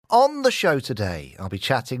On the show today, I'll be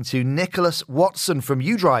chatting to Nicholas Watson from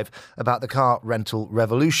UDrive about the car rental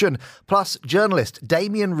revolution. Plus, journalist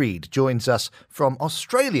Damien Reed joins us from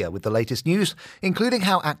Australia with the latest news, including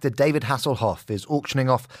how actor David Hasselhoff is auctioning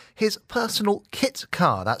off his personal kit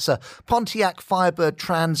car. That's a Pontiac Firebird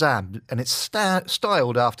Trans Am, and it's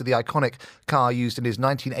styled after the iconic car used in his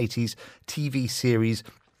 1980s TV series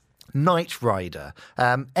Knight Rider.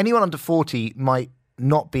 Anyone under 40 might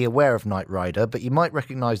not be aware of Knight Rider, but you might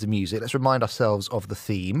recognise the music. Let's remind ourselves of the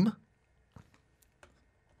theme.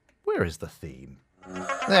 Where is the theme?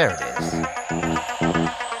 There it is.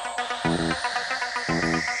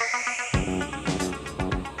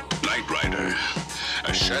 Knight Rider,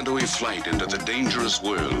 a shadowy flight into the dangerous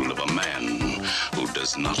world of a man who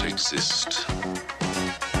does not exist.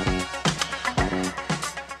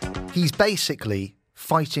 He's basically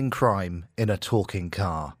fighting crime in a talking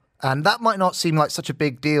car. And that might not seem like such a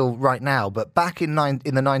big deal right now, but back in the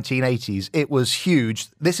 1980s, it was huge.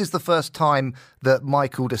 This is the first time that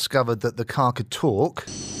Michael discovered that the car could talk.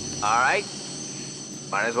 All right.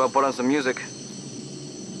 Might as well put on some music.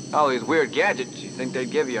 All these weird gadgets, you think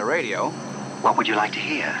they'd give you a radio? What would you like to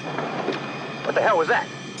hear? What the hell was that?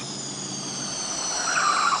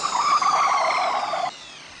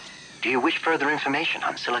 Do you wish further information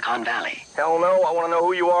on Silicon Valley? Hell no, I want to know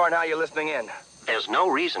who you are and how you're listening in. There's no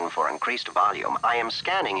reason for increased volume. I am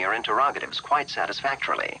scanning your interrogatives quite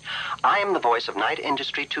satisfactorily. I am the voice of Knight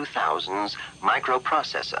Industry 2000's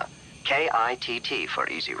microprocessor, KITT for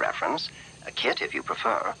easy reference, a kit if you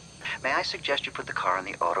prefer. May I suggest you put the car in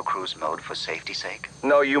the auto cruise mode for safety's sake?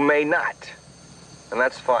 No, you may not. And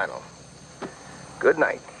that's final. Good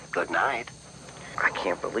night. Good night. I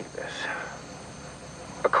can't believe this.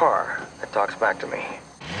 A car that talks back to me.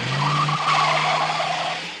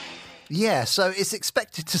 Yeah, so it's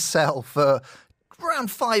expected to sell for around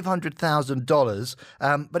 $500,000,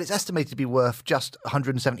 but it's estimated to be worth just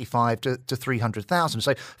 $175,000 to $300,000.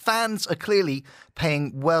 So fans are clearly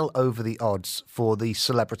paying well over the odds for the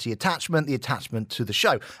celebrity attachment, the attachment to the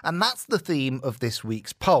show. And that's the theme of this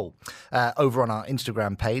week's poll. Over on our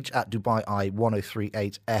Instagram page at Dubai Eye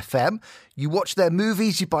 1038 FM. You watch their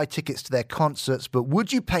movies, you buy tickets to their concerts, but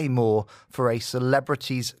would you pay more for a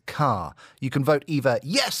celebrity's car? You can vote either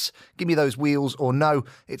yes, give me those wheels, or no,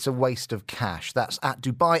 it's a waste of cash. That's at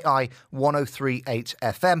Dubai Eye 1038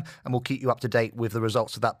 FM, and we'll keep you up to date with the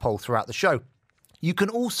results of that poll throughout the show. You can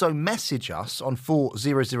also message us on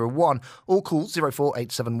 4001 or call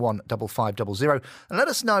 04871 5500 and let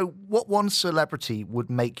us know what one celebrity would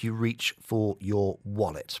make you reach for your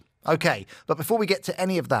wallet. Okay, but before we get to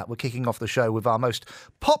any of that, we're kicking off the show with our most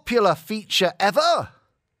popular feature ever.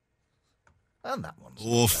 And that one's...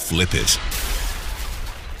 Or flip it.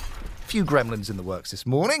 Few gremlins in the works this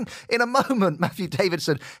morning. In a moment, Matthew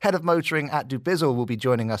Davidson, head of motoring at Dubizzle, will be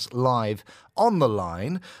joining us live on the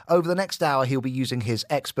line. Over the next hour, he'll be using his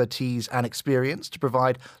expertise and experience to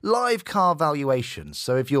provide live car valuations.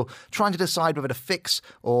 So if you're trying to decide whether to fix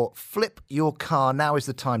or flip your car, now is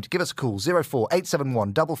the time to give us a call,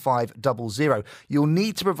 04871 5500. You'll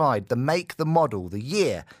need to provide the make, the model, the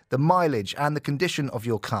year, the mileage and the condition of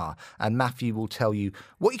your car. And Matthew will tell you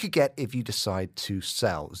what you could get if you decide to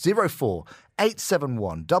sell.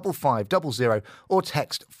 04871 5500 or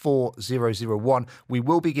text 4001. We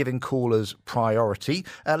will be giving callers priority.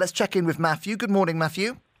 Let's check in with Matthew. Good morning,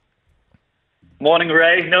 Matthew. Morning,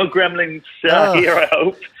 Ray. No gremlins here, I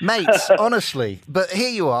hope. Mates, honestly. But here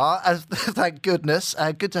you are. Thank goodness.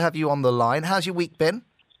 Good to have you on the line. How's your week been?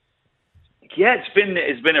 Yeah,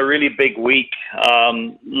 it's been a really big week.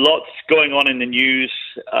 Lots going on in the news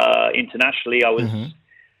internationally. I was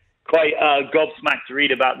quite gobsmacked to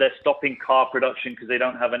read about their stopping car production because they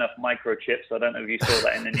don't have enough microchips. I don't know if you saw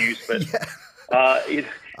that in the news, but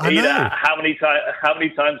how many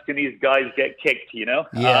times can these guys get kicked? You know.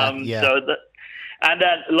 And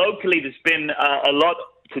then locally, there's been a lot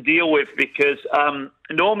to deal with because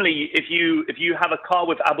normally, if you have a car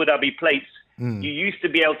with Abu Dhabi plates, you used to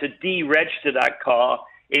be able to deregister that car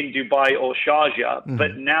in Dubai or Sharjah,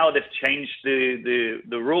 but now they've changed the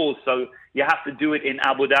rules, so you have to do it in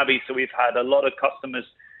Abu Dhabi. So we've had a lot of customers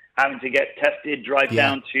having to get tested, drive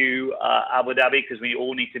down to Abu Dhabi because we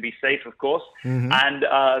all need to be safe, of course. And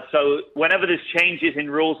so whenever there's changes in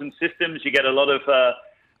rules and systems, you get a lot of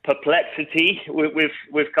perplexity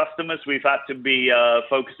with customers. We've had to be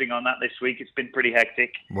focusing on that this week. It's been pretty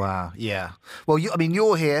hectic. Wow, yeah. Well,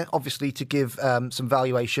 you're here, obviously, to give some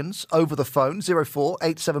valuations over the phone,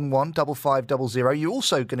 04-871 5500. You're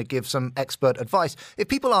also going to give some expert advice. If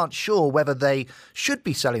people aren't sure whether they should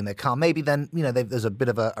be selling their car, maybe then, there's a bit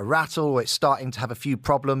of a rattle, or it's starting to have a few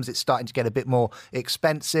problems, it's starting to get a bit more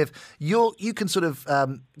expensive. You can sort of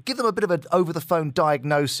give them a bit of an over-the-phone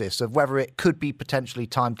diagnosis of whether it could be potentially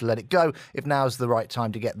time to let it go, if now's the right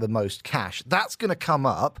time to get the most cash. That's going to come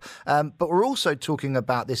up. But we're also talking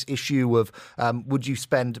about this issue of would you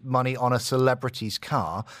spend money on a celebrity's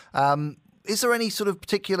car? Is there any sort of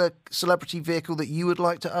particular celebrity vehicle that you would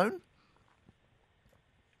like to own?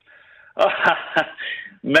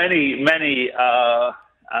 Many.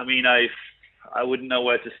 I mean, I wouldn't know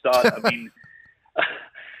where to start. I mean,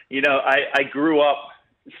 I grew up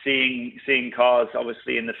seeing cars,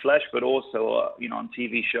 obviously in the flesh, but also on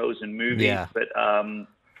TV shows and movies. Yeah. But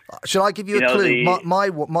shall I give you a clue?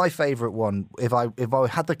 My favourite one, if I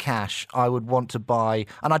had the cash, I would want to buy,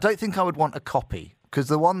 and I don't think I would want a copy, because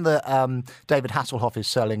the one that David Hasselhoff is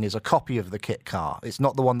selling is a copy of the kit car. It's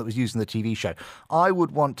not the one that was used in the TV show. I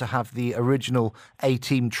would want to have the original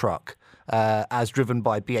A-Team truck as driven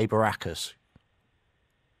by B.A. Baracus.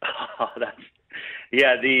 Oh,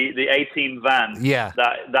 the A-Team van. Yeah,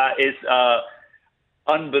 that is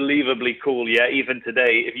unbelievably cool. Yeah, even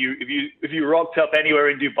today, if you rocked up anywhere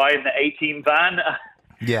in Dubai in the A-Team van,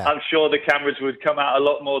 yeah, I'm sure the cameras would come out a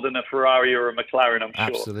lot more than a Ferrari or a McLaren. I'm sure.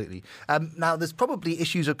 Absolutely. Now, there's probably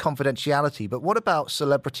issues of confidentiality, but what about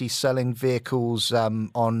celebrities selling vehicles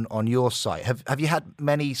on your site? Have you had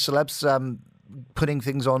many celebs putting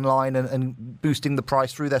things online and boosting the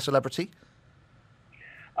price through their celebrity?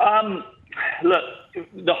 Look,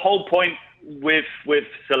 the whole point with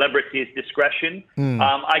celebrity is discretion.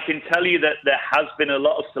 I can tell you that there has been a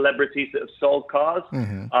lot of celebrities that have sold cars.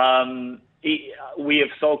 Mm-hmm. We have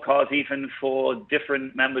sold cars even for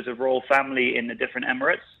different members of royal family in the different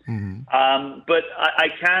Emirates. Mm-hmm. But I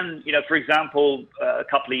can, for example, a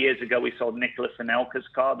couple of years ago, we sold Nicolas Anelka's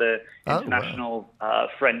car, the international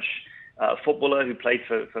French footballer who played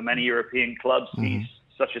for many European clubs. Mm-hmm. He's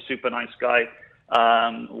such a super nice guy.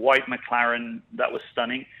 White McLaren, that was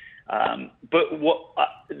stunning. But what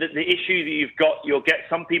the issue that you'll get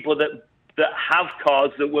some people that have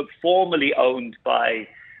cars that were formerly owned by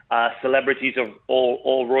celebrities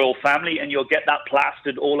or royal family, and you'll get that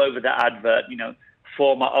plastered all over the advert.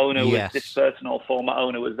 Former owner was this person, or former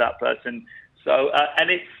owner was that person. So, and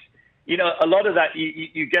it's a lot of that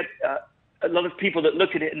you get. A lot of people that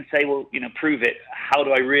look at it and say, well, prove it. How do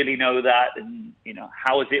I really know that? And,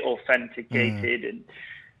 how is it authenticated? And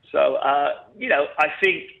so, I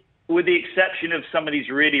think with the exception of some of these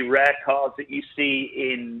really rare cars that you see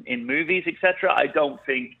in movies, etc., I don't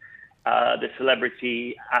think the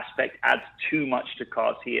celebrity aspect adds too much to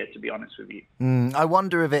cars here, to be honest with you. I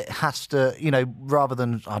wonder if it has to, rather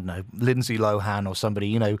than, I don't know, Lindsay Lohan or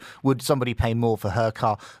somebody, would somebody pay more for her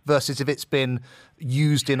car versus if it's been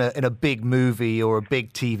used in a big movie or a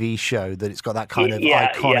big TV show, that it's got that kind of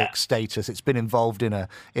iconic status. It's been involved in a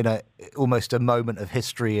almost a moment of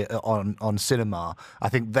history on cinema. I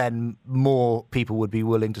think then more people would be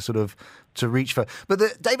willing to sort of to reach for. But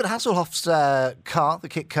the David Hasselhoff's car, the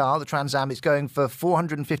kit car, the Trans Am, it's going for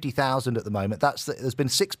 $450,000 at the moment. There's been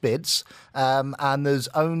 6 bids, and there's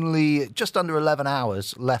only just under 11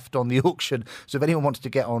 hours left on the auction. So if anyone wants to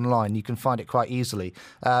get online, you can find it quite easily.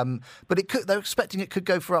 But they're expecting it could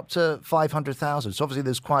go for up to $500,000. So obviously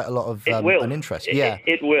there's quite a lot of an interest.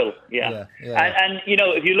 It will. Yeah. And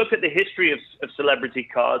if you look at the history of celebrity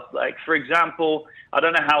cars, like for example, I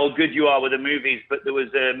don't know how good you are with the movies, but there was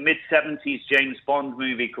a mid-70s James Bond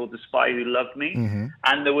movie called The Spy Who Loved Me. Mm-hmm.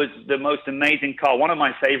 And there was the most amazing car, one of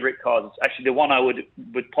my favorite cars, actually the one I would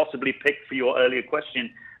possibly pick for your earlier question,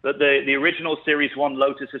 but the original Series 1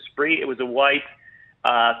 Lotus Esprit, it was a white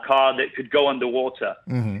car that could go underwater.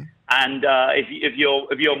 Mm-hmm. And if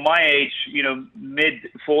you're my age,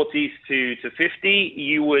 mid-40s to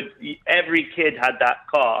 50, every kid had that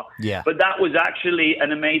car. Yeah. But that was actually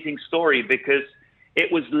an amazing story because it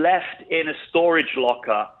was left in a storage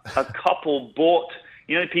locker. A couple bought,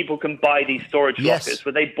 people can buy these storage lockers,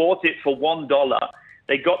 but they bought it for $1.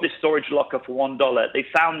 They got this storage locker for $1. They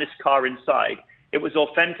found this car inside. It was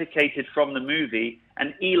authenticated from the movie,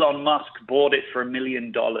 and Elon Musk bought it for $1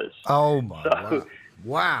 million. Oh my God.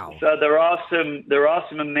 Wow. So there are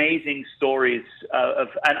some amazing stories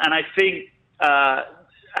and I think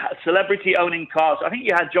celebrity owning cars. I think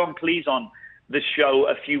you had John Cleese on the show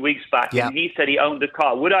a few weeks back, and he said he owned a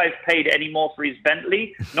car. Would I have paid any more for his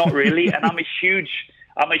Bentley? Not really. And I'm a huge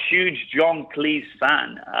I'm a huge John Cleese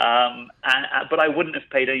fan, but I wouldn't have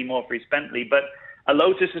paid any more for his Bentley. But a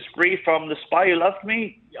Lotus Esprit from The Spy Who Loved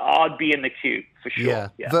Me, I'd be in the queue for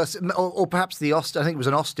sure. Yeah. Or perhaps the Austin. I think it was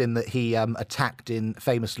an Austin that he attacked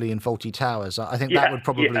famously in Fawlty Towers. I think that would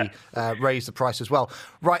probably raise the price as well.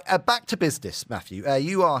 Right, back to business, Matthew.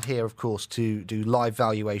 You are here, of course, to do live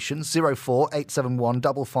valuations. 04871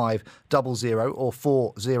 5500 or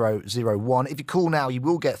 4001. If you call now, you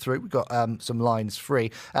will get through. We've got some lines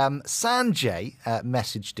free. Sanjay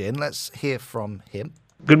messaged in. Let's hear from him.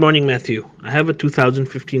 Good morning, Matthew. I have a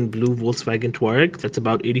 2015 blue Volkswagen Touareg that's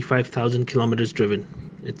about 85,000 kilometers driven.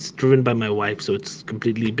 It's driven by my wife, so it's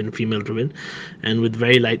completely been female driven and with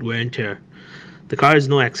very light wear and tear. The car has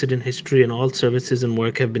no accident history and all services and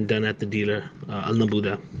work have been done at the dealer, Al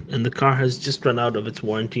Nabuda. And the car has just run out of its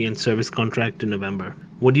warranty and service contract in November.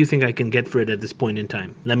 What do you think I can get for it at this point in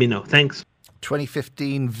time? Let me know. Thanks.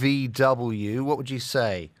 2015 VW, what would you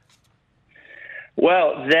say?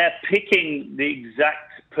 Well, they're picking the exact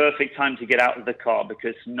perfect time to get out of the car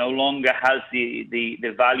because no longer has the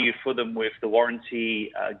value for them with the warranty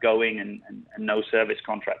going and no service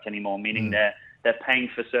contract anymore, meaning they're paying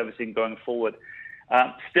for servicing going forward.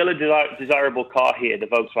 Still a desirable car here, the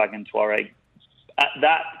Volkswagen Touareg. At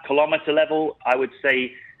that kilometer level, I would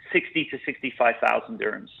say 60 to 65,000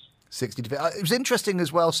 dirhams. 60 to, it was interesting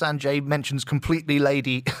as well. Sanjay mentions completely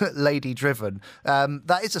lady driven.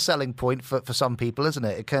 That is a selling point for some people, isn't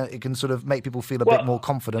it? It can sort of make people feel a bit more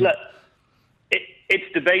confident. Look, it's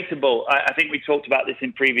debatable. I think we talked about this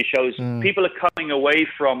in previous shows. People are coming away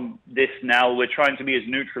from this now. We're trying to be as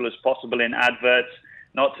neutral as possible in adverts,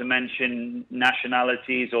 not to mention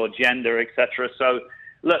nationalities or gender, etc. So,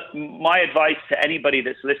 look, my advice to anybody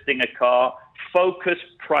that's listing a car: focus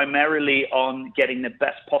primarily on getting the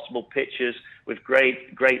best possible pictures with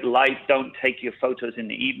great light. Don't take your photos in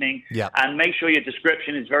the evening. Yep. And make sure your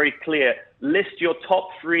description is very clear. List your top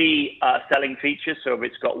 3 selling features. So if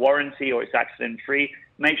it's got warranty or it's accident free,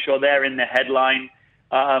 make sure they're in the headline.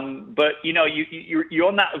 But you're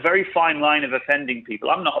on that very fine line of offending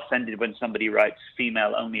people. I'm not offended when somebody writes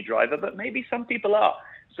female only driver, but maybe some people are.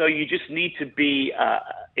 So you just need to be,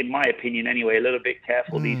 in my opinion anyway, a little bit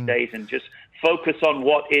careful these days and just focus on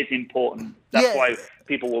what is important. That's why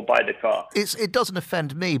people will buy the car. It doesn't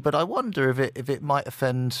offend me, but I wonder if it might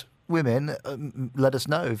offend women. Let us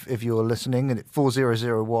know if you're listening, and at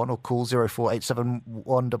 4001 or call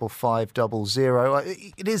 04871 5500.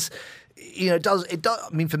 It is. It does. I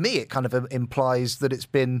mean, for me, it kind of implies that it's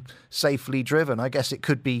been safely driven. I guess it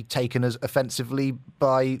could be taken as offensively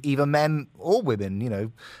by either men or women.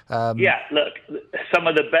 Look, some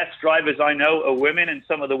of the best drivers I know are women, and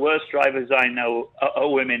some of the worst drivers I know are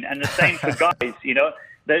women, and the same for guys.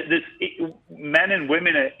 Men and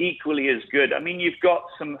women are equally as good. I mean, you've got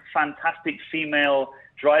some fantastic female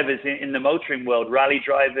drivers in the motoring world, rally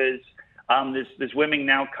drivers. There's women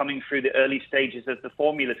now coming through the early stages of the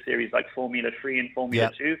Formula Series, like Formula 3 and Formula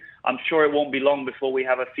 2. I'm sure it won't be long before we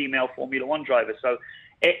have a female Formula 1 driver. So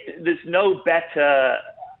there's no better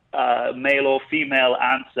male or female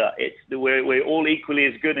answer. We're all equally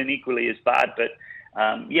as good and equally as bad. But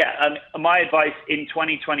my advice in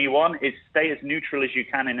 2021 is stay as neutral as you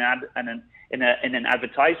can in an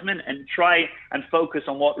advertisement and try and focus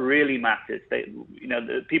on what really matters.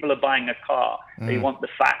 The people are buying a car. They want the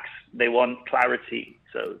facts. They want clarity.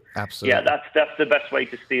 So, absolutely. That's the best way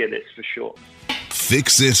to steer this for sure.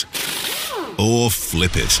 Fix it or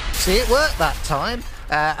flip it. See, it worked that time.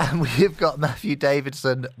 And we've got Matthew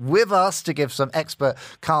Davidson with us to give some expert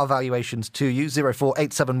car valuations to you.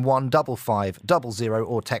 04871 5500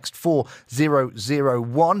 or text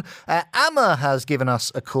 4001. Amma has given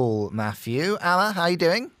us a call, Matthew. Amma, how are you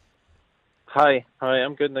doing? Hi,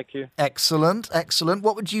 I'm good, thank you. Excellent.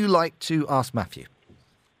 What would you like to ask Matthew?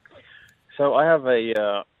 So I have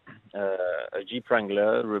a Jeep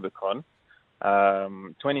Wrangler Rubicon,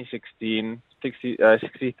 2016,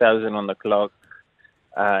 60,000 on the clock,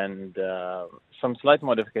 and some slight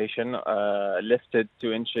modification, lifted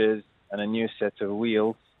 2 inches and a new set of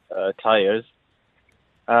wheels, tires.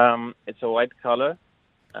 It's a white color,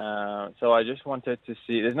 so I just wanted to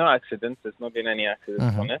see, there's no accidents, there's not been any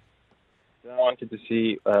accidents on it. So I wanted to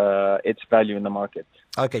see its value in the market.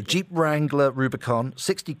 Okay, Jeep Wrangler Rubicon,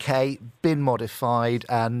 60k, been modified,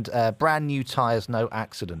 and brand new tyres, no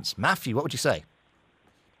accidents. Matthew, what would you say?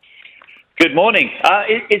 Good morning.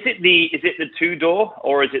 Is it the 2-door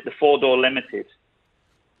or is it the 4-door limited?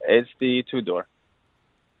 It's the 2-door.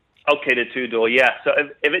 Okay, the 2-door, yeah. So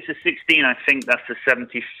if it's a 16, I think that's the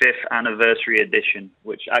 75th anniversary edition,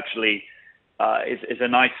 which actually is a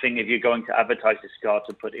nice thing if you're going to advertise this car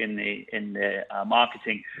to put in the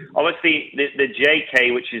marketing. Obviously, the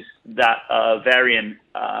JK, which is that variant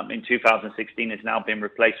in 2016, has now been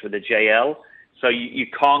replaced with the JL. So you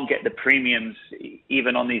can't get the premiums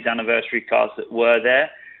even on these anniversary cars that were there.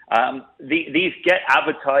 These get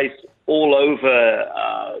advertised all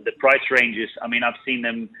over the price ranges. I mean, I've seen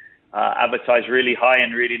them advertised really high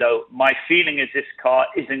and really low. My feeling is this car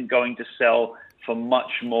isn't going to sell for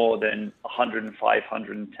much more than 105,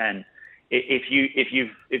 110. If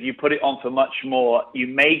you put it on for much more, you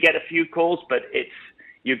may get a few calls, but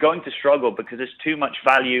you're going to struggle because there's too much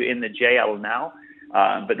value in the JL now.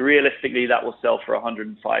 But realistically, that will sell for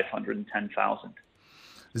 105, 110,000.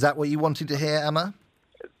 Is that what you wanted to hear, Emma?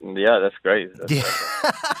 Yeah, that's great.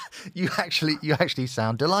 You actually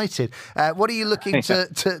sound delighted. What are you looking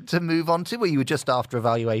to move on to? Or you were just after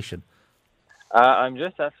evaluation? I'm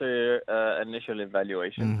just after initial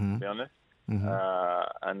evaluation, to be honest.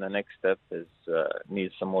 And the next step is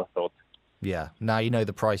needs some more thought. Yeah, now you know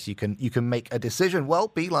the price. You can make a decision. Well,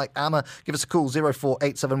 be like Amma. Give us a call,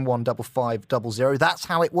 04871 5500. That's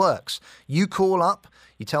how it works. You call up.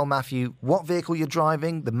 You tell Matthew what vehicle you're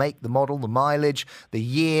driving, the make, the model, the mileage, the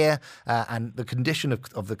year, and the condition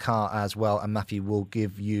of the car as well. And Matthew will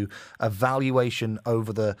give you a valuation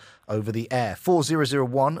over the air.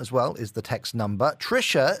 4001 as well is the text number.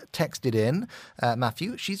 Trisha texted in,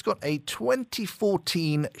 Matthew. She's got a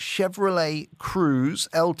 2014 Chevrolet Cruze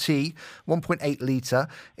LT, 1.8 litre.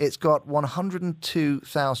 It's got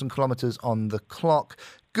 102,000 kilometres on the clock.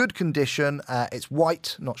 Good condition. It's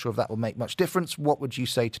white. Not sure if that will make much difference. What would you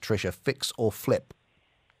say to Trisha? Fix or flip?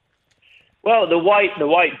 Well, the white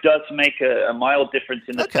does make a mild difference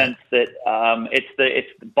in the sense that it's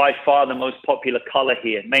by far the most popular color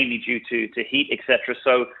here, mainly due to heat, etc.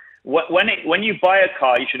 So when you buy a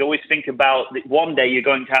car, you should always think about that one day you're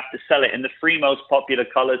going to have to sell it, and the three most popular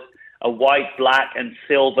colors are white, black, and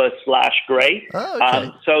silver/gray. Oh, okay.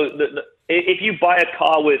 So if you buy a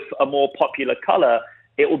car with a more popular color,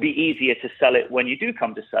 it will be easier to sell it when you do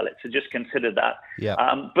come to sell it. So just consider that. Yeah.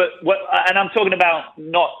 And I'm talking about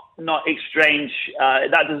not exchange.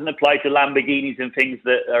 That doesn't apply to Lamborghinis and things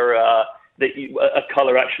that are a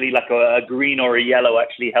color actually like a green or a yellow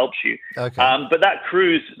actually helps you. Okay. But that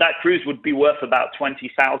Cruze would be worth about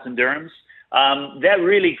 20,000 dirhams. They're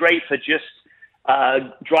really great for just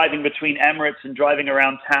driving between Emirates and driving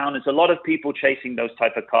around town. There's a lot of people chasing those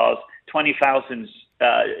type of cars. 20,000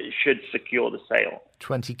 should secure the sale.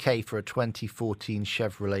 20k for a 2014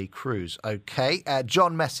 Chevrolet Cruze. Okay.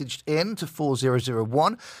 John messaged in to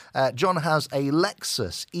 4001. John has a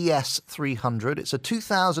Lexus ES300. It's a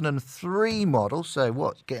 2003 model,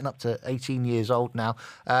 so getting up to 18 years old now.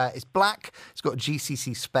 It's black. It's got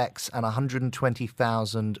GCC specs and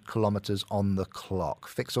 120,000 kilometres on the clock.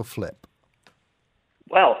 Fix or flip?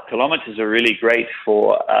 Well, kilometres are really great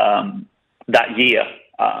for that year.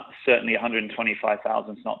 Certainly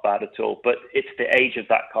 125,000 is not bad at all, but it's the age of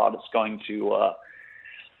that car that's going to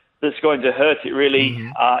hurt it really.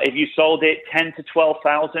 If you sold it 10 to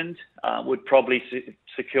 12,000 would probably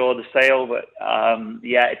secure the sale, but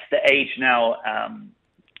it's the age now.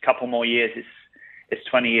 Couple more years, it's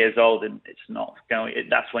 20 years old, and it's not going.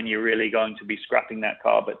 That's when you're really going to be scrapping that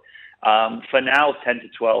car. But for now, 10 to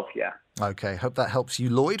 12, yeah. Okay, hope that helps you,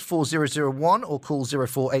 Lloyd. 4001 or call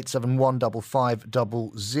 04871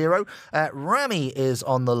 5500. Rami is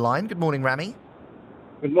on the line. Good morning, Rami.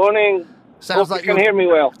 Good morning. Sounds Hope like you can hear me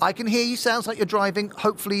well. I can hear you. Sounds like you're driving.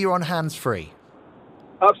 Hopefully you're on hands-free.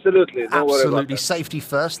 Absolutely. Don't worry about that. Safety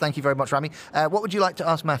first. Thank you very much, Rami. What would you like to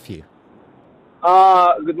ask Matthew?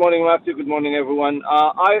 Good morning, Matthew. Good morning, everyone.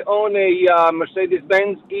 I own a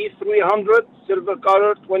Mercedes-Benz E300 silver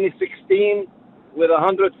color 2016 with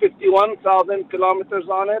 151,000 kilometers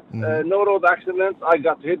on it. No road accidents. I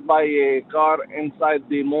got hit by a car inside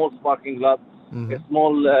the mall's parking lot. A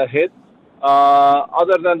small hit.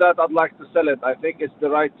 Other than that, I'd like to sell it. I think it's the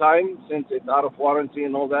right time since it's out of warranty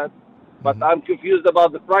and all that. But I'm confused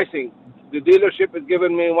about the pricing. The dealership is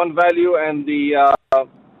giving me one value, and the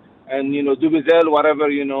Dubizel, whatever,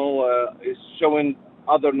 is showing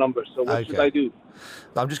other numbers. So what should I do?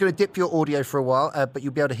 I'm just going to dip your audio for a while, but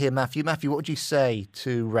you'll be able to hear Matthew. Matthew, what would you say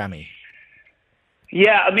to Rami?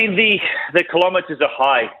 Yeah, I mean, the kilometers are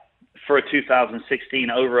high for a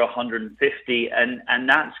 2016, over 150, and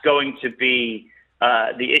that's going to be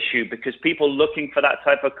the issue, because people looking for that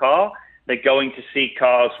type of car, they're going to see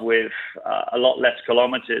cars with a lot less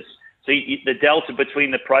kilometers. So the delta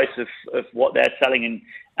between the price of what they're selling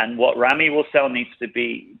and what Rami will sell needs to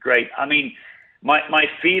be great. I mean, my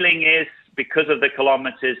feeling is, because of the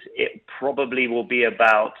kilometers, it probably will be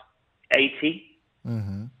about 80.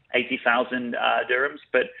 80,000 dirhams.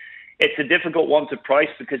 But it's a difficult one to price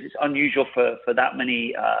because it's unusual for that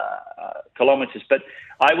many kilometers. But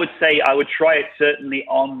I would say I would try it certainly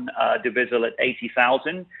on Dubizzle at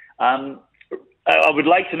 80,000. I would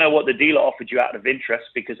like to know what the dealer offered you out of interest,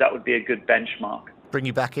 because that would be a good benchmark. Bring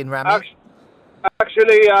you back in, Rami.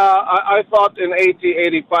 Actually, I thought in 80,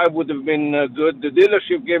 85 would have been good. The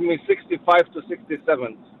dealership gave me 65 to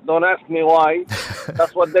 67. Don't ask me why.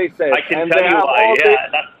 That's what they say. I can tell you why,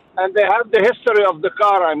 and they have the history of the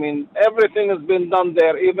car. I mean, everything has been done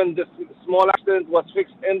there. Even the small accident was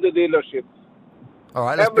fixed in the dealership. All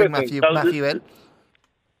right, let's bring Matthew in.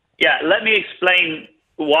 Yeah, let me explain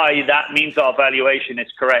why that means our valuation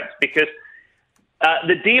is correct. Because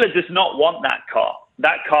the dealer does not want that car.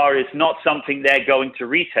 That car is not something they're going to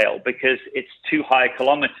retail because it's too high a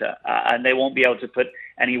kilometer, and they won't be able to put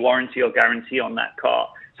any warranty or guarantee on that car.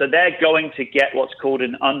 So they're going to get what's called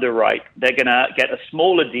an underwrite. They're going to get a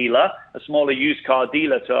smaller dealer, a smaller used car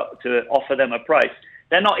dealer to offer them a price.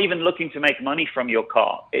 They're not even looking to make money from your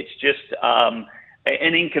car. It's just an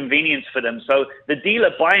inconvenience for them. So the dealer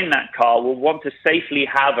buying that car will want to safely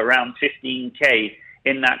have around 15K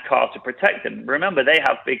in that car to protect them. Remember, they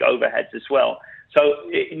have big overheads as well. So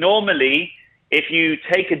normally, if you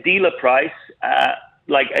take a dealer price,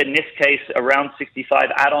 like in this case, around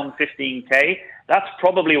 65, add on 15K, that's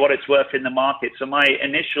probably what it's worth in the market. So my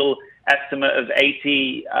initial estimate of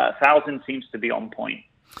 80,000 seems to be on point.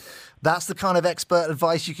 That's the kind of expert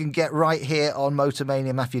advice you can get right here on Motor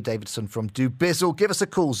Mania. Matthew Davidson from Dubizzle. Give us a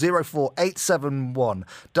call, 04871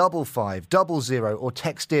 5500, or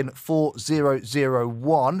text in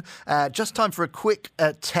 4001. Just time for a quick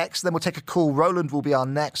text, then we'll take a call. Roland will be our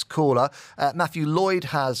next caller. Matthew Lloyd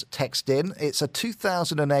has text in. It's a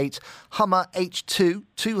 2008 Hummer H2,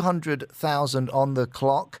 200,000 on the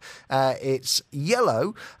clock. It's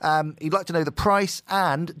yellow. He'd like to know the price,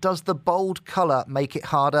 and does the bold colour make it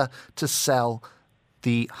harder to sell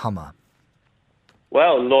the Hummer?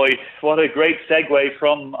 Well, Lloyd, what a great segue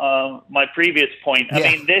from my previous point. I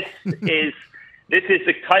mean, this is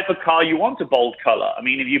the type of car you want, a bold color. I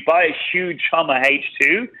mean, if you buy a huge Hummer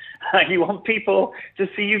H2, you want people to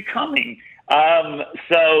see you coming.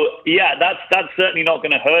 So, yeah, that's certainly not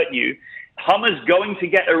going to hurt you. Hummer's going to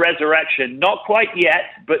get a resurrection. Not quite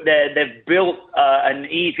yet, but they've built an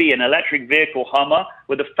EV, an electric vehicle Hummer,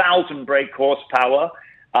 with 1,000 brake horsepower.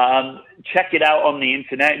 Check it out on the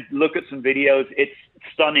internet. Look at some videos. It's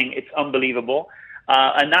stunning. It's unbelievable.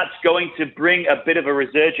 And that's going to bring a bit of a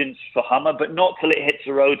resurgence for Hummer, but not till it hits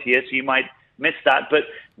the road here, so you might miss that. But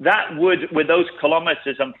that would, with those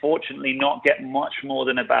kilometers, unfortunately not get much more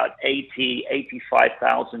than about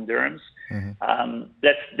 85,000 dirhams. Mm-hmm.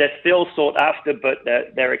 They're still sought after, but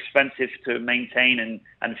they're expensive to maintain,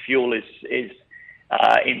 and fuel is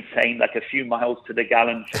insane, like a few miles to the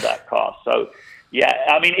gallon for that car. So, yeah,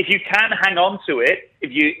 I mean, if you can hang on to it,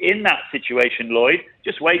 if you're in that situation, Lloyd,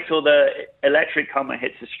 just wait till the electric Hummer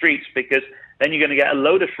hits the streets, because then you're going to get a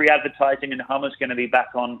load of free advertising, and Hummer's going to be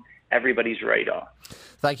back on everybody's radar.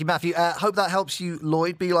 Thank you, Matthew. Hope that helps you,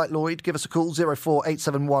 Lloyd. Be like Lloyd. Give us a call,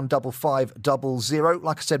 04871 5500.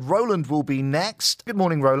 Like I said, Roland will be next. Good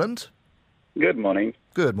morning, Roland. Good morning.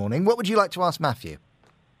 Good morning. What would you like to ask Matthew?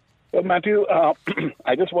 Well, Matthew,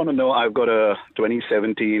 I just want to know, I've got a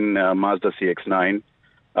 2017 Mazda CX-9,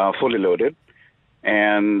 fully loaded,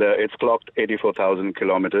 and it's clocked 84,000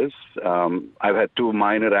 kilometers. I've had 2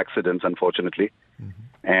 minor accidents, unfortunately,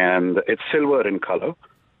 and it's silver in color,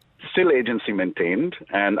 still agency maintained,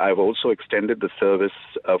 and I've also extended the service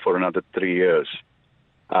for another 3 years.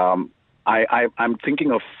 I'm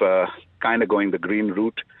thinking of kind of going the green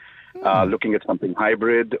route, looking at something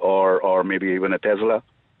hybrid or maybe even a Tesla.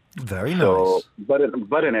 Very nice. So, but an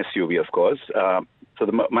SUV, of course.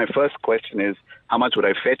 My first question is, how much would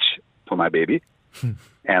I fetch for my baby?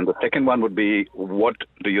 And the second one would be, what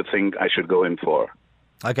do you think I should go in for?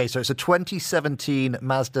 Okay, so it's a 2017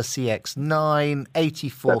 Mazda CX-9,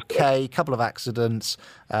 84K, couple of accidents,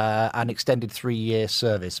 and extended 3-year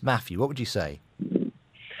service. Matthew, what would you say?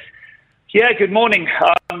 Yeah, good morning.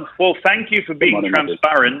 Well, thank you for being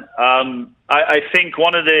transparent. I think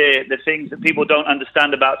one of the things that people don't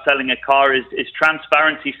understand about selling a car is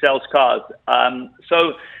transparency sells cars.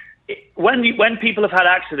 So when people have had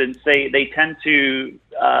accidents, they tend to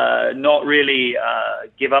not really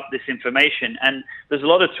give up this information. And there's a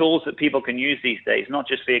lot of tools that people can use these days, not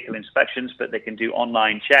just vehicle inspections, but they can do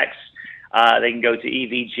online checks. They can go to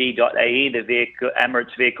evg.ae, the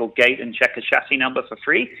Emirates Vehicle Gate, and check a chassis number for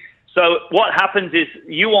free. So what happens is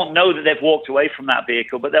you won't know that they've walked away from that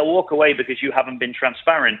vehicle, but they'll walk away because you haven't been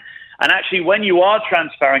transparent. And actually, when you are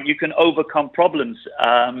transparent, you can overcome problems.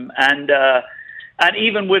 And And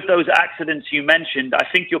even with those accidents you mentioned, I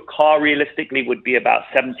think your car realistically would be about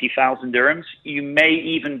 70,000 dirhams. You may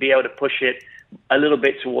even be able to push it a little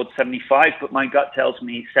bit towards 75, but my gut tells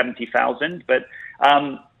me 70,000. But,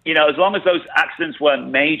 as long as those accidents weren't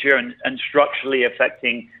major and structurally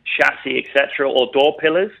affecting chassis, etc., or door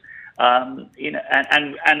pillars, and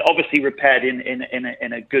obviously repaired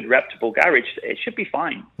in a good, reputable garage, it should be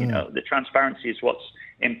fine. The transparency is what's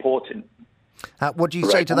important. What do you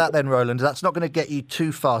say to that then, Roland? That's not going to get you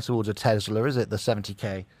too far towards a Tesla, is it, the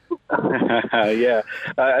 70K? Yeah.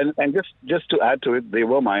 And just to add to it, they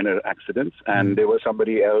were minor accidents, and they were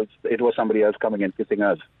somebody else. It was somebody else coming and kissing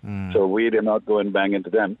us. So we did not go and bang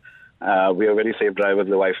into them. We are very safe drivers,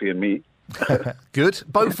 the wifey and me. Good.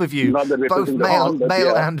 Both of you. Both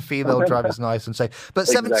male and female drivers, nice and safe. But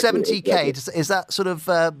exactly, 70K, is that sort of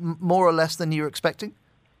more or less than you were expecting?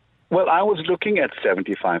 Well, I was looking at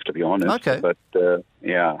 75, to be honest. Okay. But,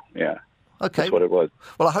 yeah. Okay. That's what it was.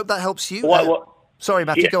 Well, I hope that helps you. Sorry,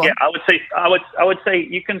 Matthew, go on. Yeah, I would say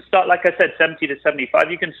you can start, like I said, 70 to 75.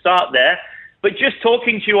 You can start there. But just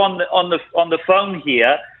talking to you on the phone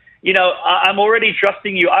here, I'm already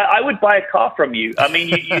trusting you. I would buy a car from you. I mean,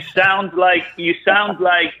 you sound like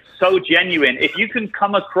so genuine. If you can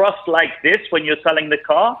come across like this when you're selling the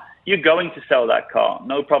car, you're going to sell that car,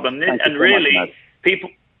 no problem. And really,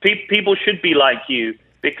 people should be like you,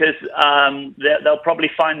 because they'll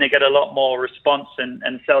probably find they get a lot more response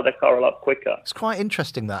and sell their car a lot quicker. It's quite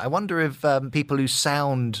interesting that. I wonder if people who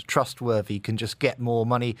sound trustworthy can just get more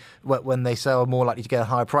money when they sell, are more likely to get a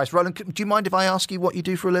higher price. Roland, do you mind if I ask you what you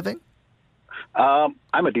do for a living? I'm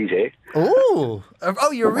a DJ. Oh,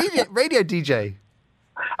 you're a radio DJ.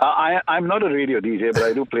 I'm not a radio DJ, but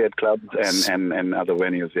I do play at clubs and other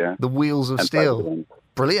venues, yeah. The Wheels of Steel.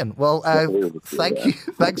 Brilliant. Well, thank you.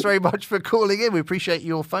 Thanks very much for calling in. We appreciate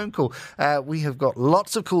your phone call. We have got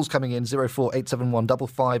lots of calls coming in, 04871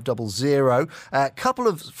 5500. A couple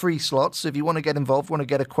of free slots. If you want to get involved, want to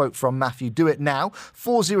get a quote from Matthew, do it now.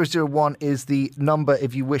 4001 is the number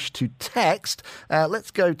if you wish to text.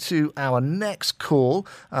 Let's go to our next call,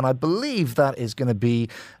 and I believe that is going to be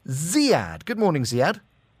Ziad. Good morning, Ziad.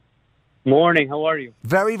 Morning. How are you?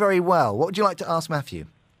 Very, very well. What would you like to ask Matthew?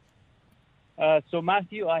 So,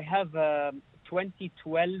 Matthew, I have a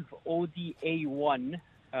 2012 Audi A1,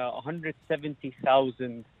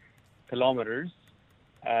 170,000 kilometers.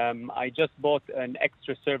 I just bought an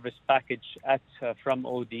extra service package from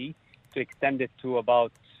Audi to extend it to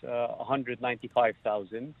about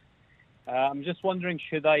 195,000. I'm just wondering,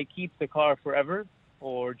 should I keep the car forever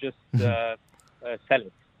or just sell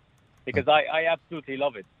it? Because I absolutely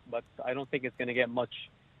love it, but I don't think it's going to get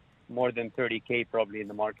much more than 30K probably in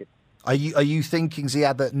the market. Are you thinking,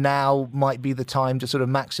 Ziad, that now might be the time to sort of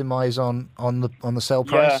maximise on the sale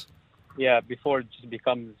price? Yeah, before it just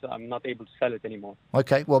becomes I'm not able to sell it anymore.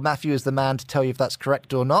 Okay, well, Matthew is the man to tell you if that's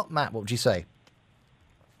correct or not. Matt, what would you say?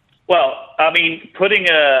 Well, I mean, putting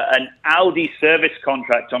an Audi service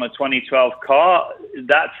contract on a 2012 car,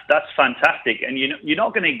 that's fantastic. And you're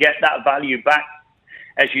not going to get that value back,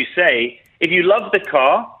 as you say. If you love the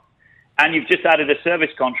car, and you've just added a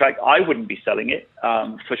service contract, I wouldn't be selling it,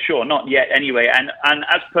 for sure, not yet anyway. And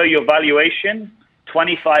as per your valuation,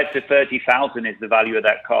 25 to 30,000 is the value of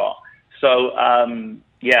that car. So, I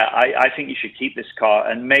think you should keep this car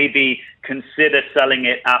and maybe consider selling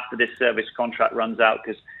it after this service contract runs out,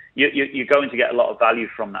 because you're going to get a lot of value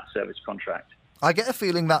from that service contract. I get a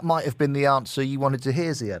feeling that might have been the answer you wanted to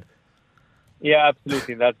hear, Ziad. Yeah,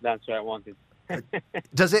 absolutely. That's the answer I wanted.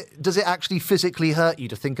 Does it actually physically hurt you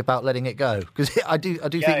to think about letting it go? Because I do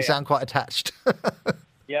think you sound quite attached.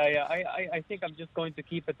 I think I'm just going to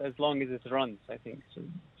keep it as long as it runs. I think so.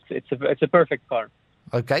 It's a perfect car.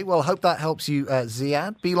 Okay, well, hope that helps you,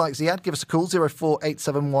 Ziad. Be like Ziad. Give us a call,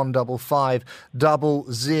 04871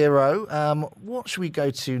 5500. What should we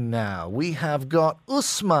go to now? We have got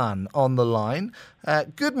Usman on the line.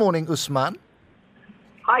 Good morning, Usman.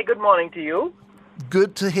 Hi, good morning to you.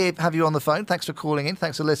 Good to have you on the phone. Thanks for calling in.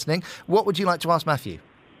 Thanks for listening. What would you like to ask Matthew?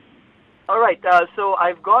 All right. So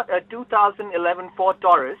I've got a 2011 Ford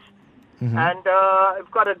Taurus, and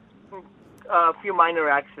I've got a few minor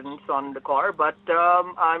accidents on the car, but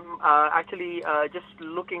I'm actually just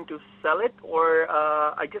looking to sell it, or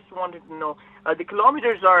I just wanted to know. The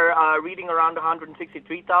kilometers are reading around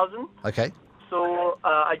 163,000. Okay. So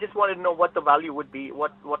I just wanted to know what the value would be.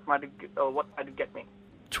 What might it get me?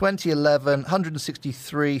 2011,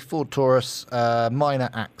 163, Ford Taurus, minor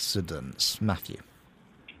accidents. Matthew.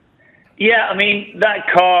 Yeah, I mean, that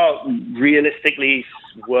car realistically is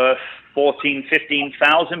worth 14,000,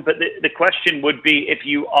 15,000, but the question would be, if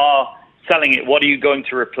you are selling it, what are you going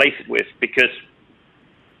to replace it with? Because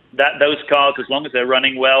those cars, as long as they're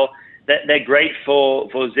running well, they're great for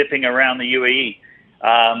zipping around the UAE.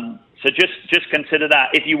 So just consider that.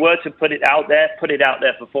 If you were to put it out there for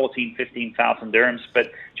 15,000 dirhams.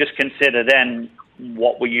 But just consider then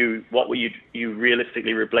what will you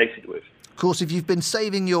realistically replace it with. Of course, if you've been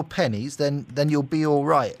saving your pennies, then you'll be all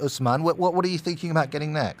right. Usman, what are you thinking about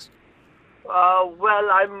getting next? Well,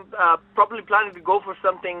 I'm probably planning to go for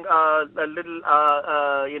something a little,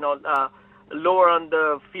 lower on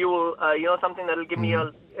the fuel. Something that'll give me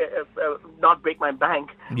not break my bank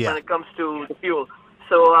when it comes to the fuel.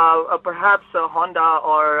 So perhaps a Honda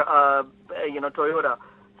or Toyota,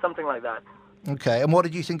 something like that. Okay, and what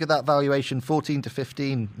did you think of that valuation, 14 to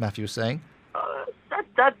 15? Matthew was saying.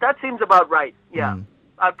 That seems about right. Yeah,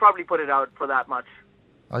 I'd probably put it out for that much.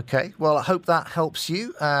 Okay, well, I hope that helps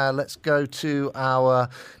you. Let's go to our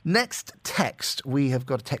next text. We have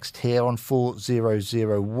got a text here on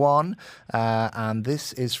 4001, and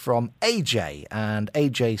this is from AJ. And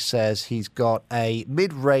AJ says he's got a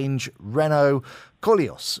mid-range Renault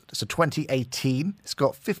Koleos. It's a 2018. It's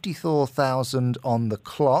got 54,000 on the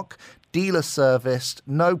clock. Dealer serviced,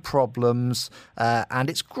 no problems, and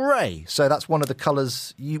it's grey. So that's one of the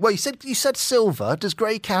colours. You said silver. Does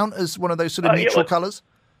grey count as one of those sort of neutral colours?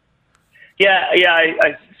 Yeah,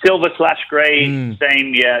 silver / grey,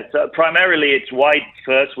 same. Yeah, so primarily it's white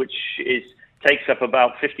first, which takes up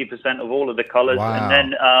about 50% of all of the colours, and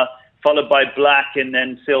then followed by black and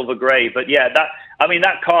then silver grey. But yeah, that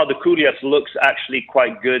car, the Koleos, looks actually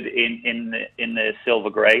quite good in the silver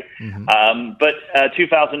grey. But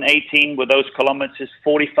 2018 with those kilometres,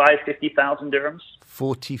 50,000 dirhams.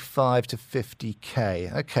 45 to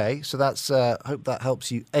 50k. Okay, so that's. Hope that helps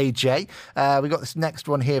you, AJ. We got this next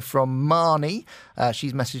one here from Marnie.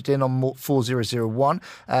 She's messaged in on 4001.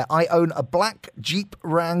 I own a black Jeep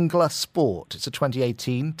Wrangler Sport. It's a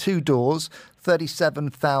 2018, 2 doors.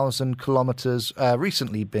 37,000 kilometres,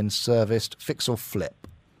 recently been serviced, fix or flip.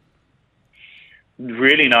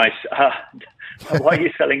 Really nice. Why are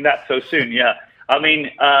you selling that so soon? Yeah, I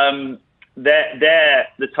mean, they're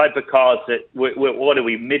the type of cars that what are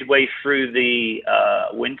we, midway through the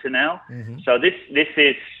winter now? So this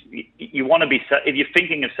is, you want to be, if you're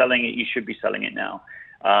thinking of selling it, you should be selling it now.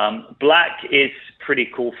 Black is pretty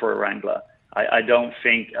cool for a Wrangler. I don't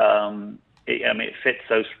think it fits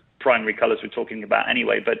those primary colours we're talking about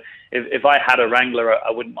anyway, but if I had a Wrangler,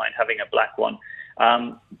 I wouldn't mind having a black one.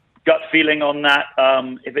 Gut feeling on that,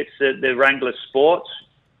 if it's the Wrangler Sport,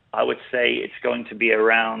 I would say it's going to be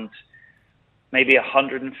around maybe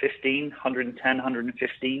 110,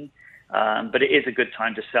 115, but it is a good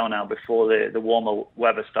time to sell now before the warmer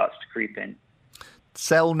weather starts to creep in.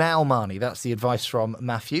 Sell now, Marnie. That's the advice from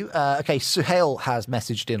Matthew. Okay, Suhail has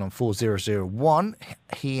messaged in on 4001.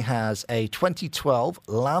 He has a 2012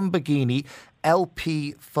 Lamborghini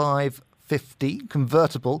LP550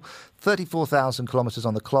 convertible, 34,000 kilometres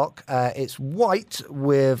on the clock. It's white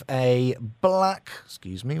with a black,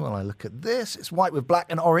 excuse me while I look at this, it's white with black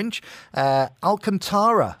and orange.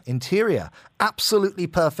 Alcantara interior, absolutely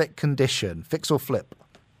perfect condition. Fix or flip?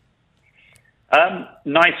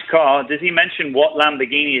 Nice car. Does he mention what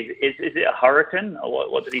Lamborghini is? Is it a Huracan? Or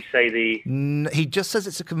what did he say? He just says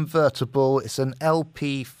it's a convertible. It's an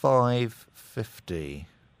LP550.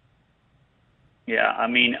 Yeah, I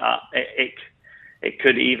mean, it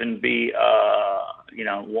could even be,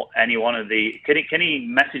 any one of the... Can he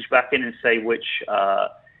message back in and say which...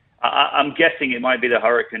 I'm guessing it might be the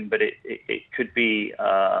Huracan, but it could be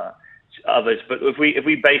others. But if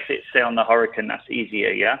we base it, say, on the Huracan, that's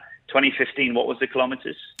easier, yeah? 2015, what was the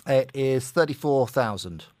kilometres? It is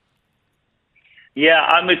 34,000. Yeah,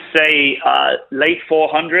 I would say late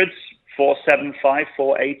 400s, 475,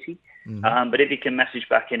 480. But if you can message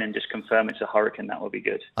back in and just confirm it's a Huracan, that would be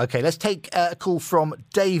good. Okay, let's take a call from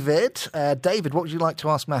David. David, what would you like to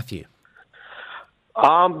ask Matthew?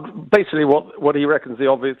 Basically, what he reckons the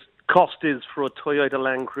obvious cost is for a Toyota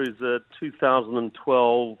Land Cruiser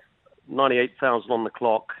 2012, 98,000 on the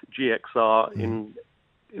clock, GXR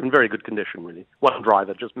in very good condition, really. One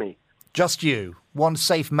driver, just me. Just you? One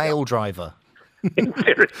safe male driver? In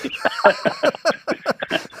theory.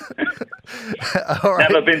 All right.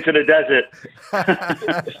 Never been to the desert.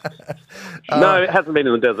 No, it hasn't been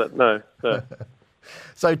in the desert, no.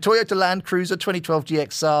 So Toyota Land Cruiser 2012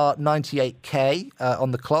 GXR, 98k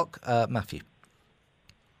on the clock. Matthew?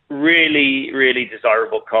 Really, really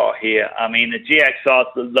desirable car here. I mean, the GXR is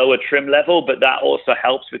the lower trim level, but that also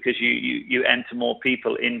helps because you enter more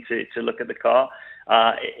people in to look at the car.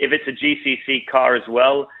 If it's a GCC car as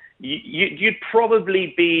well, you'd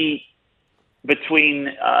probably be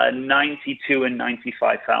between 92 and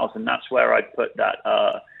 95,000. That's where I'd put that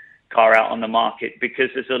car out on the market, because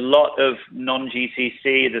there's a lot of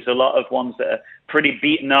non-GTC. There's a lot of ones that are pretty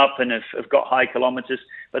beaten up and have got high kilometers.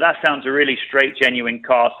 But that sounds a really straight, genuine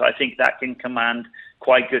car, so I think that can command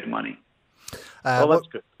quite good money. Well, that's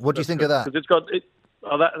good. What do you think of that? Because it's got it.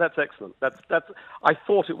 Oh, that's excellent. That's. I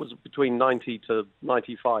thought it was between 90 to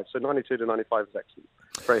 95, so 92 to 95 is excellent.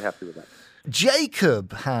 Very happy with that.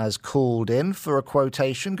 Jacob has called in for a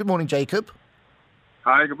quotation. Good morning, Jacob.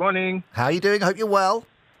 Hi, good morning. How are you doing? Hope you're well.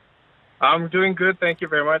 I'm doing good, thank you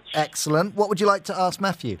very much. Excellent. What would you like to ask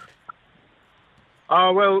Matthew?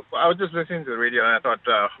 Well, I was just listening to the radio and I thought,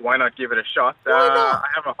 why not give it a shot? Why not? I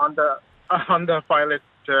have a Honda Pilot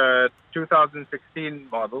 2016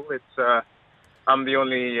 model. It's I'm the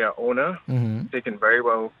only owner. Mm-hmm. Taken very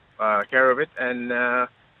well care of it, and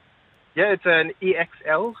it's an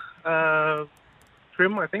EXL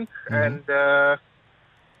trim, I think, and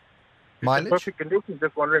mileage? It's in perfect condition.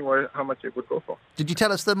 Just wondering how much it would go for. Did you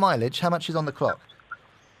tell us the mileage? How much is on the clock?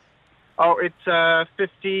 Oh, it's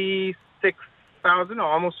 56,000 or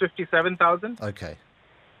almost 57,000. Okay.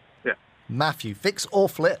 Yeah. Matthew, fix or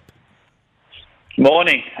flip?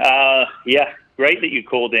 Morning. Great that you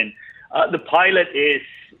called in. The Pilot is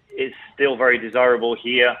still very desirable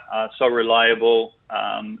here, so reliable.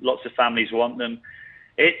 Lots of families want them.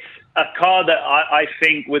 It's a car that I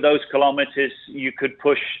think with those kilometers, you could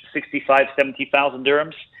push 65, 70,000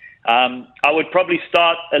 dirhams. I would probably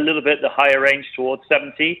start a little bit the higher range towards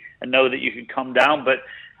 70 and know that you can come down. But,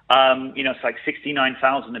 it's like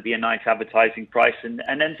 69,000 would be a nice advertising price. And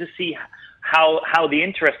then to see how the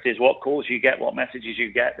interest is, what calls you get, what messages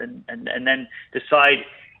you get, and then decide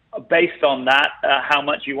based on that how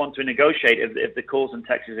much you want to negotiate. If the calls and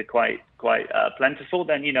texts are quite plentiful,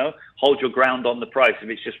 then hold your ground on the price. If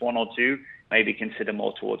it's just one or two, maybe consider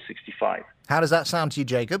more towards 65. How does that sound to you,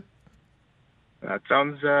 Jacob? That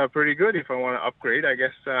sounds pretty good. If I want to upgrade, I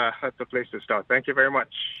guess that's the place to start. Thank you very much.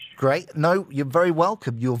 Great. No, you're very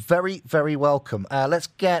welcome. You're very, very welcome. Let's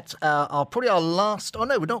get our last... Oh,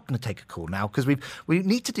 no, we're not going to take a call now because we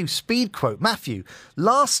need to do Speed Quote. Matthew,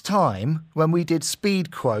 last time when we did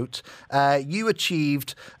Speed Quote, you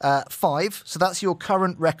achieved 5, so that's your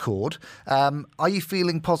current record. Are you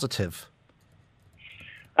feeling positive?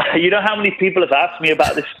 You know how many people have asked me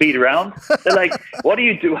about this speed round? They're like, what do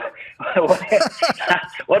you do?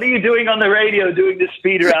 What are you doing on the radio doing this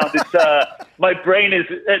speed round? It's, my brain is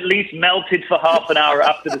at least melted for half an hour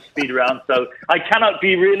after the speed round. So I cannot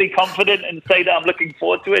be really confident and say that I'm looking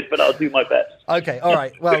forward to it, but I'll do my best. Okay, all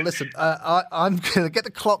right. Well, listen, I'm going to get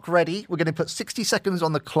the clock ready. We're going to put 60 seconds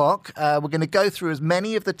on the clock. We're going to go through as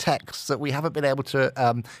many of the texts that we haven't been able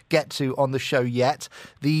to get to on the show yet.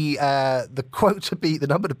 The quote to beat, the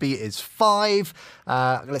number to beat is 5.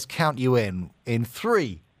 Let's count you in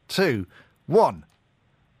 3, 2, 1.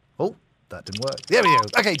 Oh, that didn't work. There we go.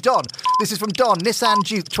 Okay, Don. This is from Don. Nissan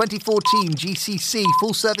Duke 2014 GCC,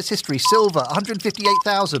 full service history, silver,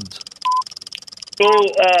 158,000.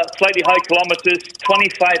 Full, slightly high kilometers,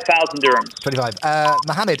 25,000 dirhams. 25.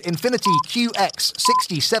 Mohammed, Infiniti QX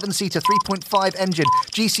 60, 7-seater, 3.5 engine,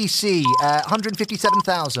 GCC,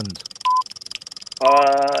 157,000.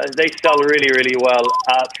 They sell really, really well.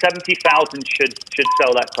 70,000 should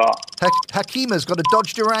sell that car. Hakima's got a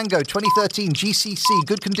Dodge Durango 2013 GCC,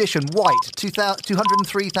 good condition, white,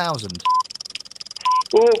 203,000.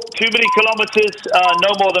 Oh, too many kilometers,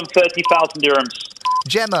 no more than 30,000 dirhams.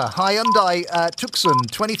 Gemma, Hyundai Tucson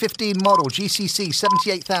 2015 model, GCC,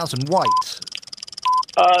 78,000, white.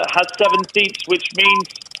 Has 7 seats, which means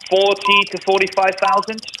 40 to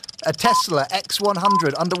 45,000. A Tesla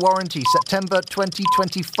X100 under warranty, September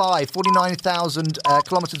 2025, 49,000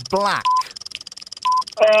 kilometres, black.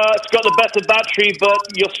 It's got the better battery, but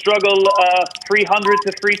you'll struggle 300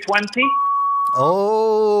 to 320.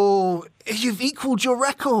 Oh, you've equalled your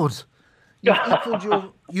record.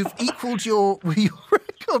 You've equalled your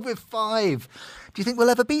record with 5. Do you think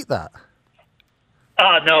we'll ever beat that?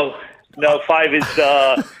 No, 5 is,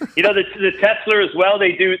 the Tesla as well,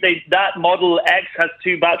 that Model X has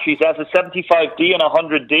 2 batteries. It has a 75D and a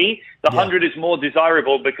 100D. The 100 is more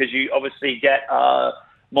desirable because you obviously get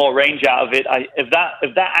more range out of it. If that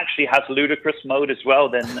actually has ludicrous mode as well,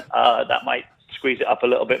 then that might squeeze it up a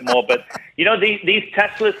little bit more. But, these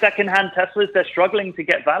Teslas, second-hand Teslas, they're struggling to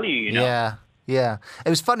get value, Yeah. Yeah, it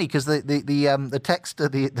was funny because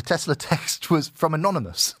the Tesla text was from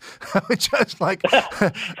Anonymous, which I was like,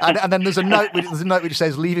 and then there's a note which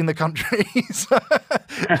says leaving the country. So,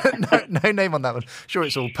 no name on that one. Sure,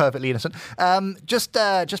 it's all perfectly innocent. Just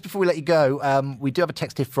before we let you go, we do have a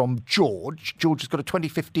text here from George. George has got a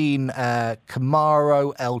 2015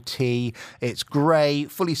 Camaro LT. It's grey,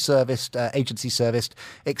 fully serviced, agency serviced,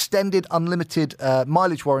 extended unlimited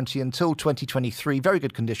mileage warranty until 2023. Very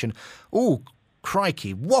good condition. Oh,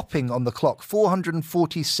 crikey, whopping on the clock,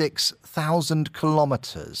 446,000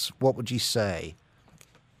 kilometres. What would you say?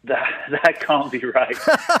 That can't be right.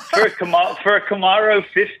 For a Camaro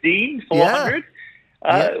 15, 400?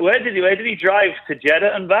 Yeah. Where did he drive to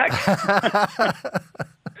Jeddah and back?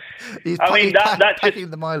 He's packing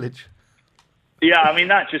the mileage. Yeah, I mean,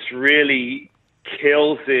 that just really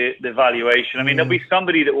kills the valuation. I mean, there'll be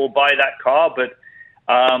somebody that will buy that car, but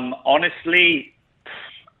honestly,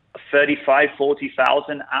 35,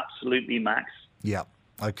 40,000, absolutely max. Yeah.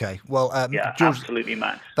 Okay. Well, George, absolutely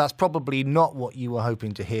max. That's probably not what you were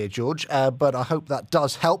hoping to hear, George, but I hope that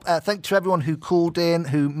does help. Thanks to everyone who called in,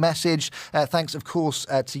 who messaged. Thanks, of course,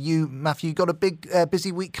 to you, Matthew. You got a big,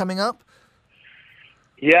 busy week coming up?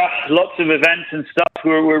 Yeah, lots of events and stuff.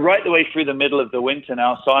 We're right the way through the middle of the winter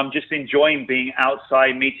now, so I'm just enjoying being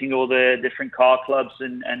outside, meeting all the different car clubs,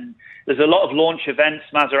 and there's a lot of launch events.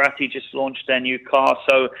 Maserati just launched their new car,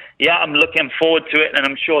 so yeah, I'm looking forward to it, and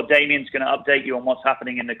I'm sure Damien's going to update you on what's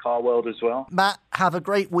happening in the car world as well. Matt, have a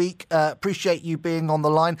great week. Appreciate you being on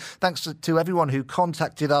the line. Thanks to everyone who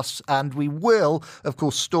contacted us, and we will, of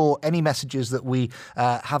course, store any messages that we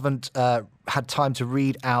haven't had time to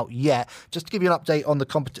read out yet. Just to give you an update on the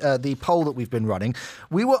poll that we've been running,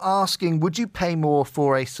 we were asking, would you pay more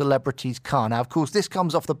for a celebrity's car? Now, of course, this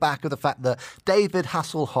comes off the back of the fact that David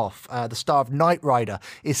Hasselhoff, the star of Knight Rider,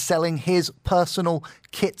 is selling his personal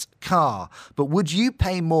kit car. But would you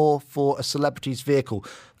pay more for a celebrity's vehicle?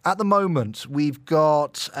 At the moment, we've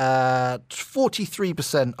got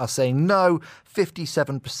 43% are saying no,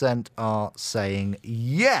 57% are saying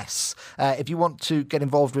yes. If you want to get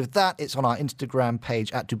involved with that, it's on our Instagram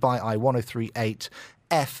page at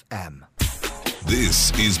DubaiI1038FM.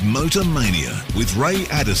 This is Motor Mania with Ray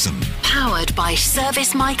Addison. Powered by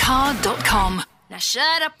ServiceMyCar.com. Now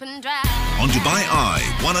shut up and drive. On Dubai Eye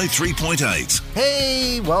 103.8.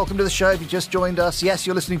 Hey, welcome to the show. If you just joined us, yes,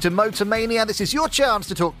 you're listening to Motor Mania. This is your chance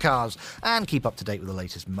to talk cars and keep up to date with the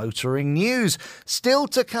latest motoring news. Still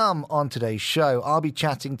to come on today's show, I'll be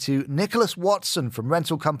chatting to Nicholas Watson from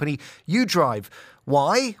rental company UDrive.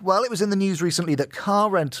 Why? Well, it was in the news recently that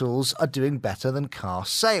car rentals are doing better than car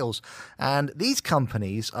sales. And these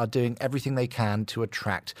companies are doing everything they can to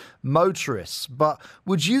attract motorists. But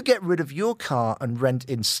would you get rid of your car and rent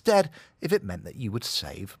instead if it meant that you would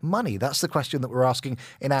save money? That's the question that we're asking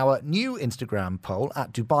in our new Instagram poll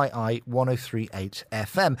at Dubai Eye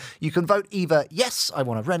 1038FM. You can vote either yes, I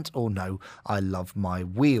want to rent, or no, I love my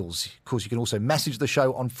wheels. Of course, you can also message the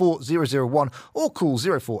show on 4001 or call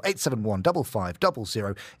 04871 5500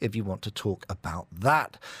 if you want to talk about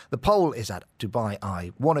that. The poll is at Dubai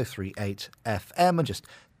Eye 1038FM, and just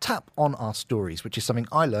tap on our stories, which is something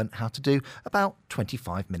I learned how to do about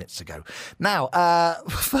 25 minutes ago. Now,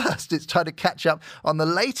 first, it's time to catch up on the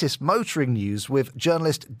latest motoring news with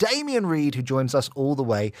journalist Damien Reid, who joins us all the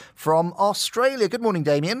way from Australia. Good morning,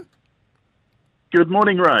 Damien. Good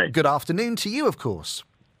morning, Ray. Good afternoon to you, of course.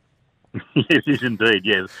 It is indeed,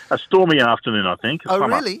 yes. A stormy afternoon, I think. Oh,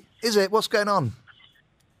 really? Is it? What's going on?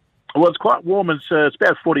 Well, it's quite warm. It's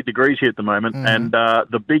about 40 degrees here at the moment, and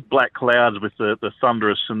the big black clouds with the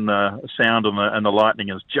thunderous and sound and the lightning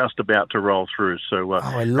is just about to roll through. So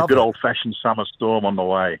I love a good old-fashioned summer storm on the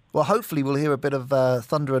way. Well, hopefully we'll hear a bit of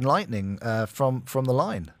thunder and lightning from the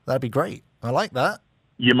line. That'd be great. I like that.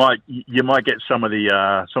 You might get some of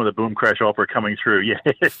the Boom Crash opera coming through. Yeah,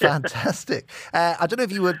 fantastic. I don't know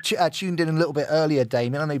if you were tuned in a little bit earlier,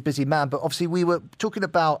 Damien. I know you're a busy man, but obviously we were talking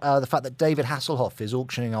about the fact that David Hasselhoff is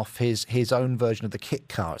auctioning off his own version of the kit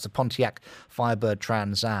car. It's a Pontiac Firebird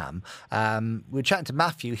Trans Am. We were chatting to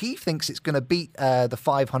Matthew. He thinks it's going to beat the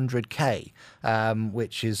 500k,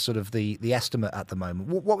 which is sort of the estimate at the moment.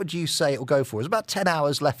 What would you say it'll go for? There's about 10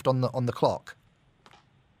 hours left on the clock.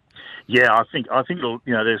 Yeah, I think it'll,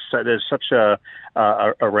 there's such a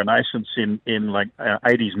renaissance in like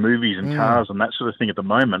 80s movies and cars and that sort of thing at the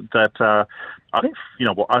moment that I think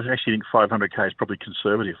I actually think 500k is probably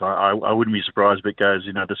conservative. I wouldn't be surprised if it goes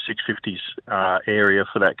the 650s area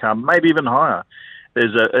for that car, maybe even higher.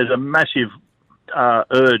 There's a massive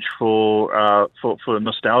urge for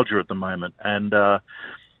nostalgia at the moment, and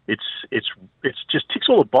it's just ticks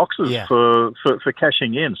all the boxes for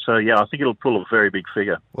cashing in. So I think it'll pull a very big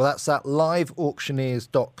figure. Well, that's at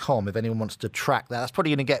liveauctioneers.com if anyone wants to track that. That's probably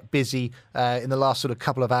going to get busy in the last sort of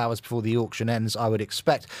couple of hours before the auction ends, I would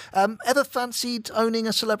expect. Ever fancied owning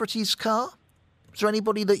a celebrity's car? Is there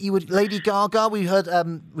anybody that you would... Lady Gaga? We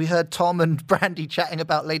heard Tom and Brandy chatting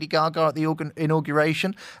about Lady Gaga at the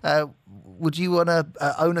inauguration. Would you want to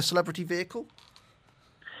own a celebrity vehicle?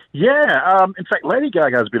 Yeah, in fact, Lady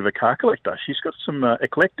Gaga is a bit of a car collector. She's got some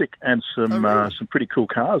eclectic and some pretty cool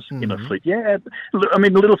cars in her fleet. Yeah, I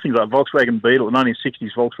mean, the little things like Volkswagen Beetle,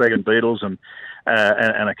 1960s Volkswagen Beetles, and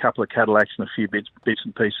a couple of Cadillacs and a few bits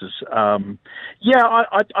and pieces. I don't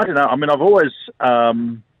know. I mean, I've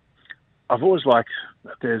always liked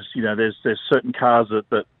there's certain cars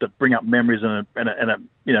that bring up memories and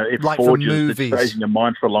it like forges, it stays in your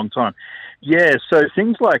mind for a long time. Yeah, so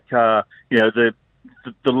things like the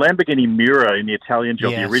Lamborghini Miura in the Italian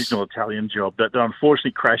Job, the original Italian Job, that unfortunately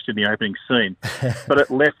crashed in the opening scene, but it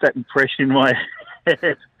left that impression in my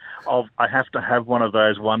head of I have to have one of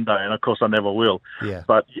those one day, and of course I never will. Yeah.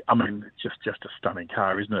 But I mean, it's just a stunning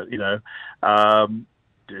car, isn't it?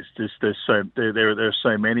 There's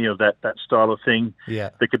so many of that style of thing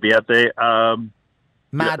that could be out there.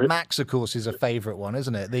 Mad Max, of course, is a favourite one,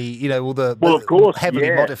 isn't it? Of course, heavily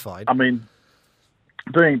modified. I mean,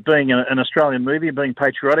 being an Australian movie and being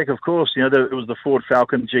patriotic, of course, it was the Ford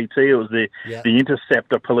Falcon GT, it was the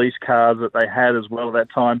Interceptor police cars that they had as well at that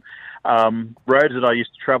time. Roads that I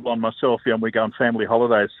used to travel on myself, we go on family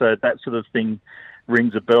holidays, so that sort of thing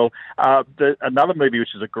rings a bell. Another movie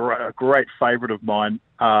which is a great favourite of mine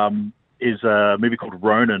is a movie called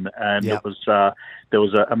Ronin, and it was there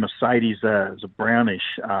was a Mercedes, it was a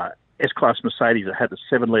brownish S-Class Mercedes that had the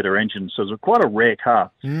 7-litre engine, so it was quite a rare car,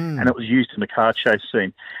 and it was used in the car chase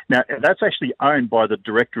scene. Now, that's actually owned by the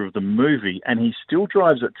director of the movie, and he still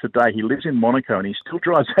drives it today. He lives in Monaco, and he still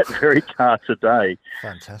drives that very car today.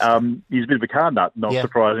 Fantastic. He's a bit of a car nut, not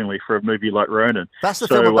surprisingly, for a movie like Ronin. That's the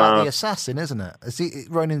film about the assassin, isn't it?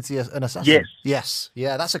 Ronin's an assassin? Yes. Yes.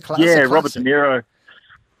 Yeah, that's a classic. Yeah, Robert De Niro.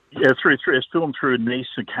 Yeah, it's filmed through Nice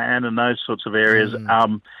and Cannes and those sorts of areas.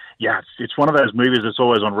 It's one of those movies that's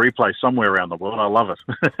always on replay somewhere around the world. I love it.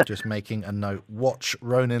 Just making a note. Watch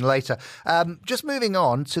Ronin later. Just moving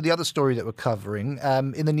on to the other story that we're covering.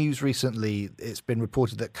 In the news recently, it's been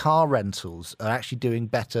reported that car rentals are actually doing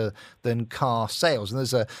better than car sales. And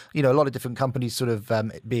there's a lot of different companies sort of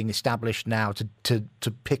being established now to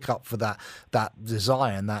pick up for that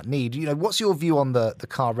desire and that need. What's your view on the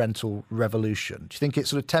car rental revolution? Do you think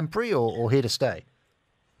it's sort of temporary or here to stay?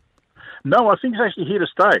 No, I think it's actually here to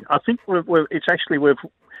stay. I think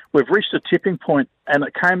we've reached a tipping point, and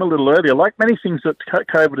it came a little earlier. Like many things that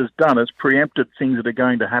COVID has done, it's preempted things that are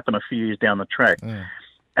going to happen a few years down the track.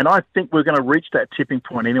 And I think we're going to reach that tipping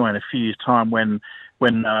point anyway in a few years' time when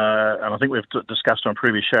and I think we've discussed on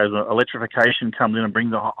previous shows, electrification comes in and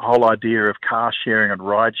brings the whole idea of car sharing and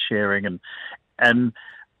ride sharing, and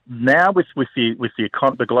now with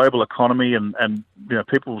the global economy and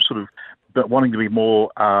people sort of wanting to be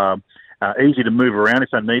more easy to move around if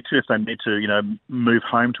they need to move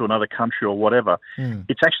home to another country or whatever.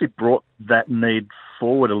 It's actually brought that need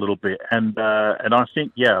forward a little bit, and I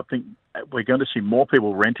think we're going to see more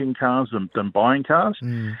people renting cars than buying cars.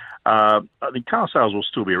 I think car sales will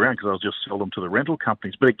still be around because they'll just sell them to the rental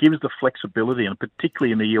companies, but it gives the flexibility, and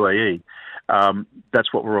particularly in the UAE,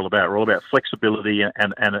 that's what we're all about. We're all about flexibility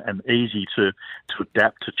and easy to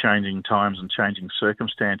adapt to changing times and changing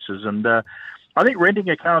circumstances. And I think renting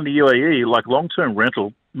a car in the UAE, like long-term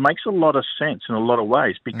rental, makes a lot of sense in a lot of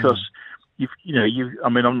ways because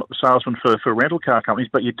I'm not the salesman for rental car companies,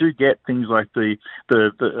 but you do get things like the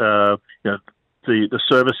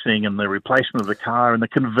servicing and the replacement of the car, and the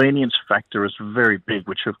convenience factor is very big,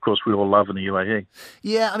 which of course we all love in the UAE.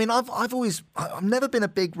 Yeah, I mean, I've never been a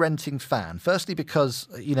big renting fan. Firstly, because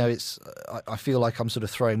I feel like I'm sort of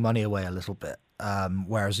throwing money away a little bit.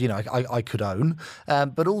 Whereas, I could own,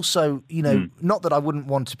 but also, not that I wouldn't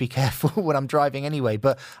want to be careful when I'm driving anyway,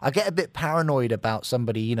 but I get a bit paranoid about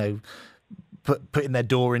somebody, putting their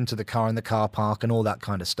door into the car in the car park and all that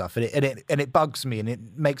kind of stuff, and it bugs me, and it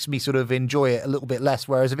makes me sort of enjoy it a little bit less.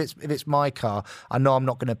 Whereas if it's my car, I know I'm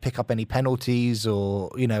not going to pick up any penalties or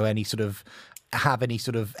any sort of have any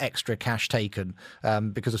sort of extra cash taken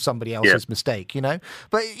because of somebody else's mistake,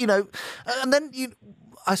 But and then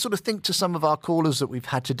I sort of think to some of our callers that we've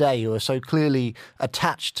had today who are so clearly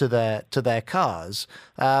attached to their cars.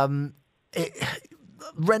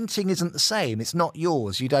 Renting isn't the same. It's not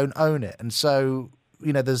yours. You don't own it. And so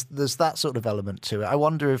there's that sort of element to it. I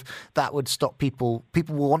wonder if that would stop people.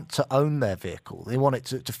 People will want to own their vehicle. They want it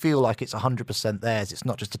to feel like it's 100% theirs. It's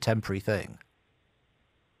not just a temporary thing.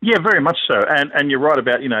 Yeah, very much so. And you're right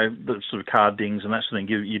about, the sort of car dings and that sort of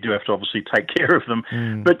thing. You do have to obviously take care of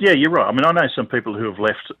them. But yeah, you're right. I mean, I know some people who have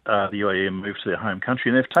left the UAE and moved to their home country,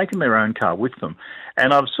 and they've taken their own car with them.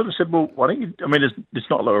 And I've sort of said, well, why don't you, I mean, it's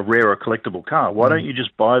not like a rare or collectible car. Why don't you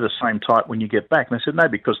just buy the same type when you get back? And they said, no,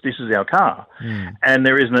 because this is our car. And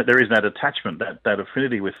there is that attachment, that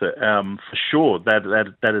affinity with it. For sure,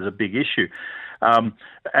 that is a big issue. And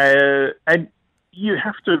you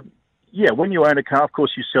have to... Yeah, when you own a car, of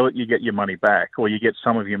course, you sell it, you get your money back, or you get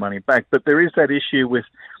some of your money back. But there is that issue with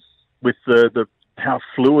the how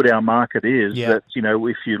fluid our market is. Yeah. That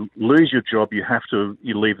if you lose your job, you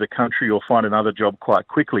leave the country or find another job quite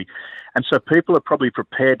quickly, and so people are probably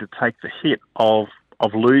prepared to take the hit of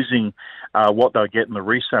losing what they'll get in the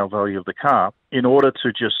resale value of the car in order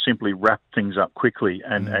to just simply wrap things up quickly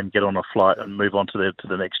and get on a flight and move on to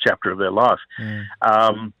the next chapter of their life.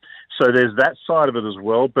 So there's that side of it as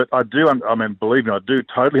well. But believe me, I do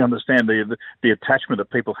totally understand the attachment that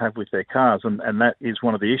people have with their cars, and that is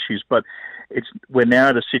one of the issues. But we're now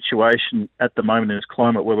at a situation at the moment in this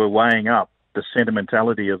climate where we're weighing up the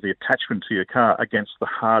sentimentality of the attachment to your car against the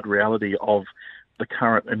hard reality of the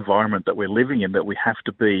current environment that we're living in. That we have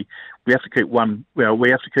to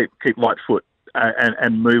keep light foot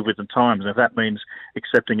and move with the times. And if that means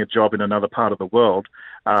accepting a job in another part of the world,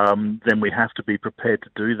 then we have to be prepared to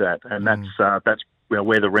do that. And that's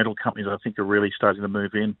where the rental companies, I think, are really starting to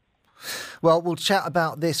move in. Well, we'll chat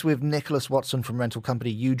about this with Nicholas Watson from rental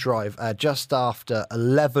company UDrive just after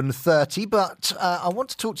 11:30. But I want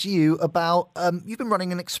to talk to you about, you've been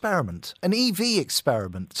running an experiment, an EV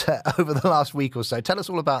experiment over the last week or so. Tell us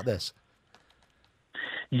all about this.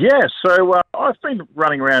 Yeah, so I've been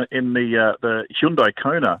running around in the Hyundai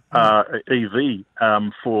Kona EV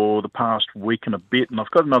for the past week and a bit, and I've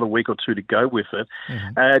got another week or two to go with it,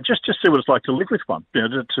 just to see what it's like to live with one,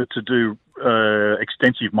 to do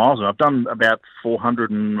extensive miles. And I've done about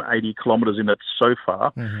 480 kilometres in it so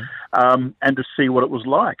far, and to see what it was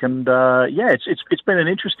like. And it's been an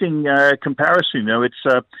interesting comparison. It's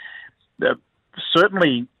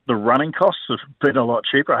certainly the running costs have been a lot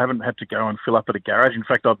cheaper. I haven't had to go and fill up at a garage. In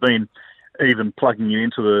fact, I've been even plugging it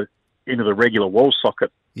into the regular wall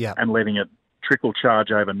socket and letting it trickle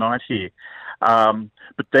charge overnight here.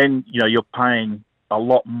 But then you're paying a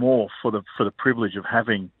lot more for the privilege of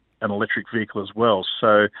having an electric vehicle as well.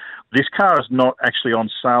 So this car is not actually on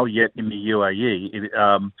sale yet in the UAE.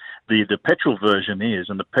 The petrol version is,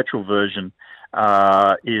 and the petrol version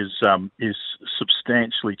is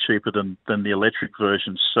substantially cheaper than the electric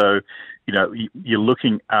version. So, you're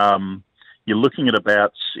looking at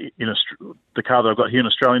about the car that I've got here in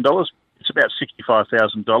Australian dollars. It's about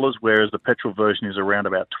 $65,000, whereas the petrol version is around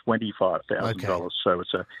about $25,000. Okay. So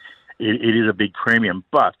it is a big premium,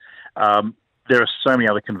 but there are so many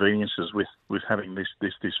other conveniences with having this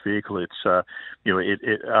vehicle. It's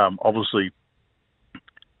obviously.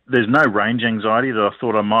 There's no range anxiety that I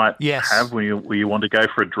thought I might have when you want to go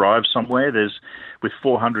for a drive somewhere. With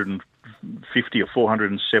 450 or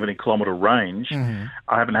 470 kilometre range,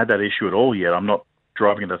 I haven't had that issue at all yet. I'm not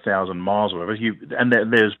driving at 1,000 miles or whatever. And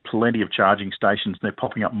there's plenty of charging stations, and they're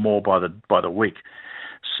popping up more by the week.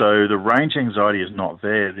 So the range anxiety is not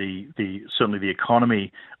there. Certainly the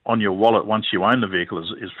economy on your wallet once you own the vehicle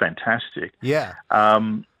is fantastic. Yeah.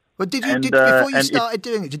 But before you started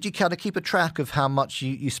doing it, did you kind of keep a track of how much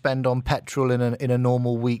you spend on petrol in a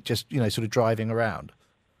normal week, just sort of driving around?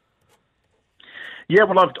 Yeah,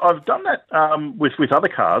 well, I've done that with other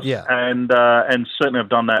cars, and certainly I've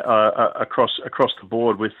done that across the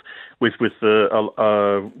board with a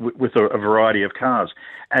variety of cars.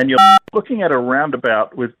 And you're looking at around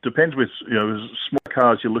about depends with small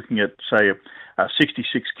cars. You're looking at say a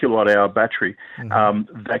 66 kilowatt-hour battery.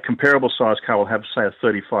 That comparable size car will have, say, a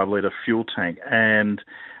 35-litre fuel tank, and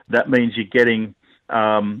that means you're getting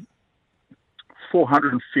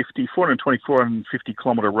 450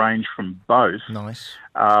 kilometre range from both. Nice.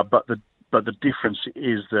 But the difference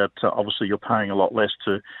is that obviously you're paying a lot less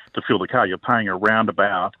to fuel the car. You're paying around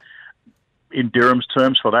about, in dirhams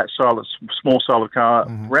terms for that small style of car,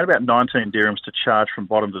 around about 19 dirhams to charge from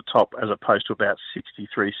bottom to top, as opposed to about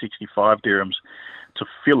 63, 65 dirhams to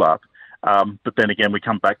fill up. But then again, we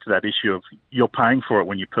come back to that issue of you're paying for it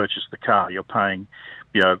when you purchase the car. You're paying,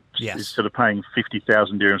 instead of paying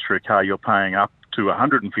 50,000 dirhams for a car, you're paying up to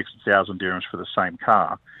 150,000 dirhams for the same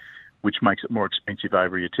car. which makes it more expensive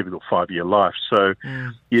over your typical 5-year life. So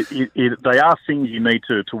they are things you need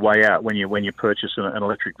to weigh out when you purchase an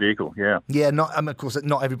electric vehicle. Yeah. Yeah. Of course,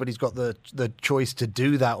 not everybody's got the choice to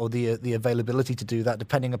do that or the availability to do that,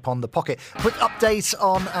 depending upon the pocket. Quick update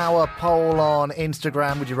on our poll on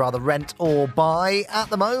Instagram. Would you rather rent or buy? At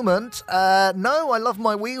the moment, no, I love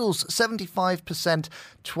my wheels. 75%,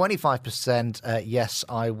 25%. Yes,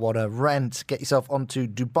 I want to rent. Get yourself onto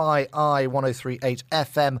Dubai Eye 1038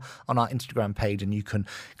 FM on our Instagram page, and you can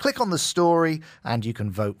click on the story and you can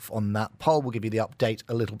vote on that poll. We'll give you the update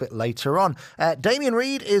a little bit later on. Damien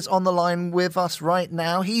Reed is on the line with us right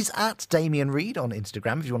now. He's at Damien Reed on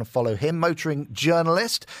Instagram if you want to follow him, motoring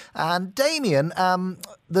journalist. And Damien,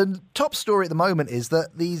 the top story at the moment is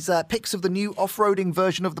that these pics of the new off-roading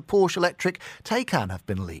version of the Porsche electric Taycan have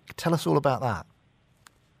been leaked. Tell us all about that.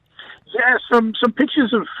 Yeah, some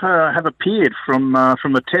pictures have appeared from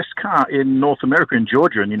a test car in North America, in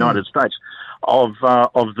Georgia, in the United States, of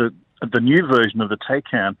the new version of the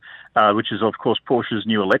Taycan, which is of course Porsche's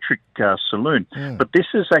new electric saloon. But this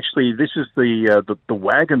is the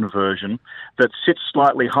wagon version that sits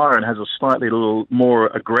slightly higher and has a slightly little more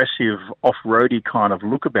aggressive off-roady kind of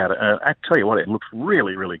look about it. I tell you what, it looks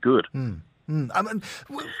really, really good.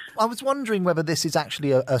 I was wondering whether this is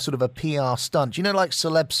actually a sort of a PR stunt. You know, like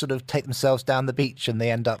celebs sort of take themselves down the beach and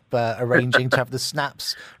they end up arranging to have the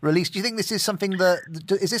snaps released. Do you think this is something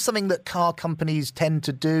that car companies tend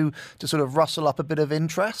to do to sort of rustle up a bit of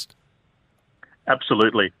interest?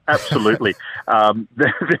 Absolutely. There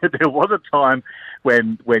was a time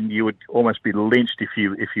when you would almost be lynched if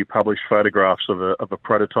you published photographs of a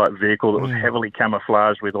prototype vehicle that was heavily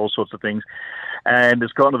camouflaged with all sorts of things, and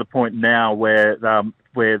it's gotten to the point now where they're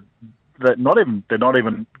not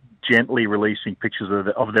even gently releasing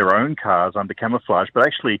pictures of their own cars under camouflage, but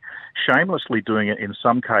actually shamelessly doing it in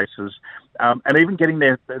some cases, and even getting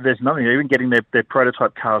their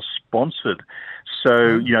prototype cars sponsored.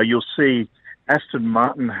 So you'll see Aston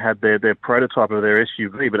Martin had their prototype of their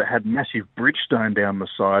SUV, but it had massive Bridgestone down the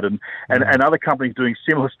side, and other companies doing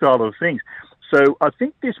similar style of things. So I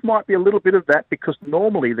think this might be a little bit of that, because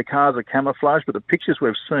normally the cars are camouflaged, but the pictures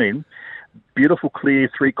we've seen, beautiful clear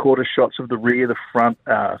three-quarter shots of the rear, the front,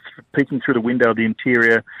 peeking through the window of the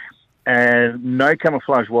interior, and no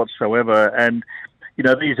camouflage whatsoever. And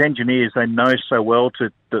these engineers, they know so well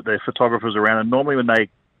that their photographers around, and normally when they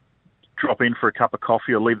drop in for a cup of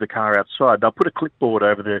coffee or leave the car outside, they'll put a clipboard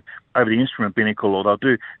over the instrument binnacle, or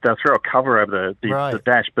they'll throw a cover over the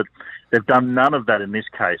dash. But they've done none of that in this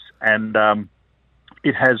case, and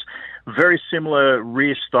it has very similar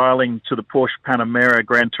rear styling to the Porsche Panamera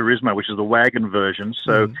Gran Turismo, which is the wagon version.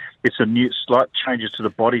 So it's a new slight changes to the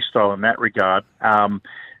body style in that regard,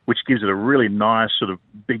 which gives it a really nice sort of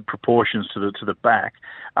big proportions to the back.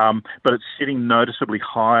 But it's sitting noticeably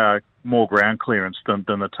higher, more ground clearance than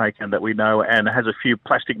the Taycan that we know, and it has a few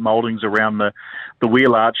plastic mouldings around the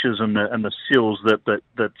wheel arches and the sills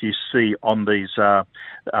that you see on these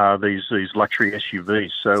luxury SUVs.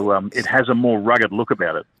 So it has a more rugged look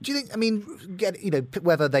about it. Do you think,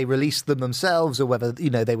 whether they released them themselves or whether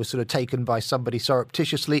they were sort of taken by somebody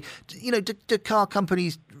surreptitiously, do car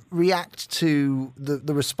companies react to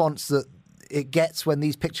the response that it gets when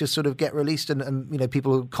these pictures sort of get released and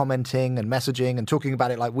people commenting and messaging and talking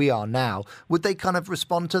about it like we are now? Would they kind of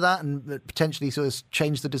respond to that and potentially sort of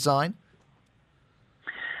change the design?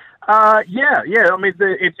 Yeah. I mean,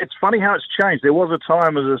 it's funny how it's changed. There was a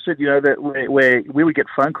time, as I said, that where we would get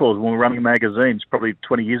phone calls when we were running magazines, probably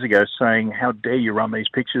 20 years ago, saying, "How dare you run these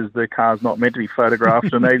pictures? The car's not meant to be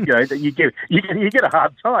photographed," and you get a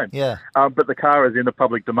hard time. Yeah. But the car is in the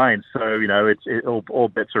public domain, so it's all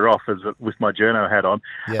bets are off, as with my journo hat on.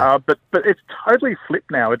 Yeah. But it's totally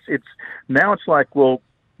flipped now. It's like, well,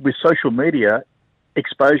 with social media,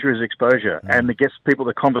 exposure is exposure, and it gets people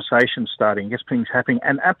the conversation starting, gets things happening,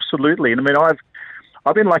 and absolutely. And I mean,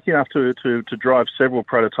 I've been lucky enough to drive several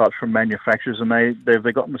prototypes from manufacturers, and they've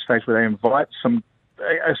gotten to the stage where they invite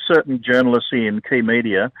a certain journalists in key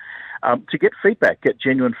media to get feedback, get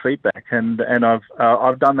genuine feedback, and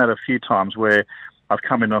I've done that a few times where I've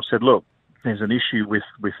come in and I've said, look, there's an issue with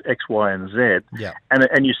X, Y, and Z,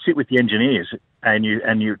 and you sit with the engineers and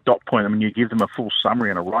you dot point them and you give them a full summary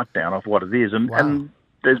and a write down of what it is, and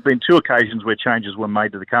there's been 2 occasions where changes were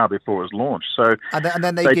made to the car before it was launched. So and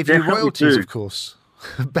then they give you royalties, of course,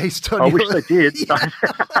 based on. I wish they did.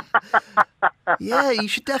 Yeah, you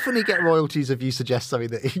should definitely get royalties if you suggest something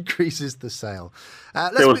that increases the sale.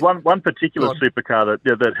 There was one particular supercar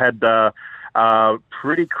that had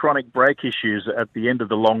pretty chronic brake issues at the end of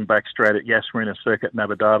the long back straight at Yas Marina Circuit in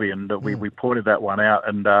Abu Dhabi, and we pointed that one out,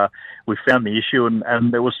 and we found the issue,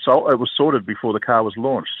 and it was sorted before the car was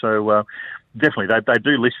launched. So definitely, they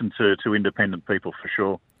do listen to independent people for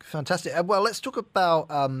sure. Fantastic. Well, let's talk about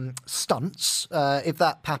stunts. If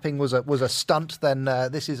that papping was a stunt, then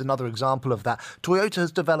this is another example of that. Toyota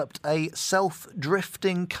has developed a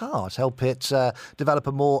self-drifting car to help it develop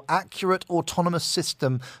a more accurate autonomous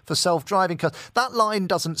system for self-driving cars. That line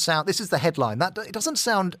doesn't sound... This is the headline. It doesn't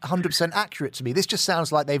sound 100% accurate to me. This just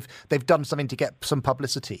sounds like they've done something to get some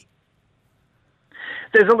publicity.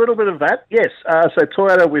 There's a little bit of that, yes. So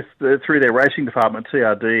Toyota, through their racing department,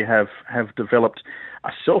 TRD, have developed a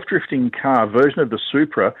self-drifting car version of the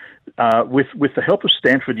Supra with the help of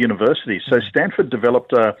Stanford University. So Stanford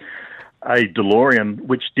developed a DeLorean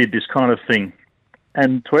which did this kind of thing,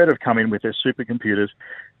 and Toyota have come in with their supercomputers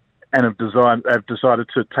and have decided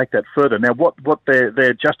to take that further. Now, what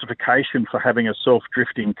their justification for having a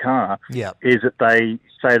self-drifting car is that they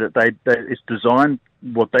say that it's designed.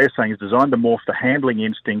 What they're saying is designed to morph the handling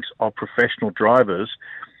instincts of professional drivers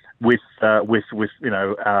with banks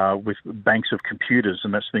of computers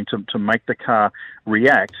and that thing to make the car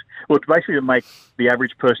react. Well, basically to make the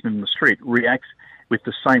average person in the street react with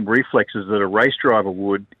the same reflexes that a race driver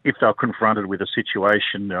would if they were confronted with a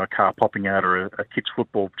situation, a car popping out or a kid's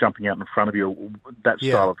football jumping out in front of you, that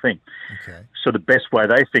style of thing. Okay. So the best way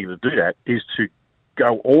they think to do that is to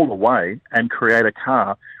go all the way and create a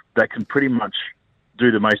car that can pretty much do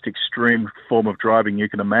the most extreme form of driving you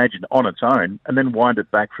can imagine on its own, and then wind it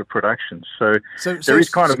back for production. So there is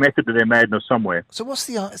kind of method to their madness somewhere. So what's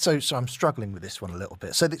the so I'm struggling with this one a little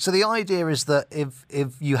bit. So the idea is that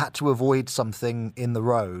if you had to avoid something in the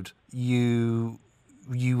road, you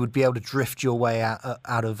would be able to drift your way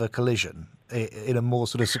out of a collision in a more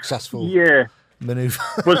sort of successful maneuver.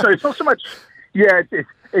 Well, so it's not so much. Yeah,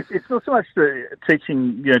 it's not so much the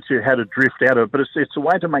teaching to how to drift out of it, but it's a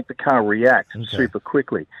way to make the car react super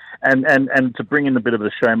quickly, and to bring in a bit of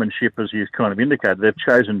the showmanship, as you kind of indicated. They've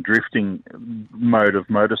chosen drifting mode of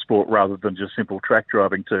motorsport rather than just simple track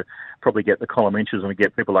driving to probably get the column inches and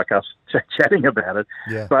get people like us chatting about it.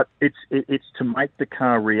 Yeah. But it's to make the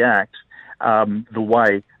car react the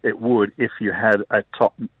way it would if you had a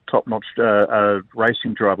top-notch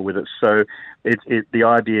racing driver with it. So the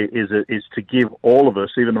idea is to give all of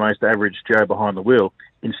us, even the most average Joe behind the wheel,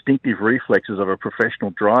 instinctive reflexes of a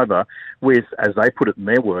professional driver with, as they put it in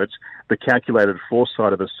their words, the calculated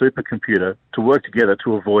foresight of a supercomputer to work together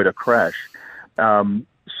to avoid a crash.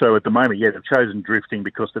 So at the moment, they've chosen drifting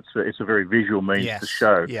because it's a very visual means to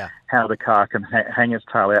show how the car can hang its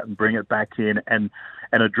tail out and bring it back in, and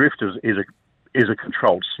a drift is a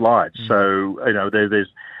controlled slide. So there's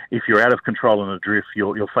if you're out of control in a drift,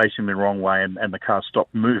 you're facing the wrong way, and the car stops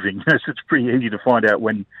moving. It's pretty easy to find out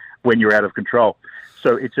when you're out of control.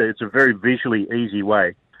 So it's a very visually easy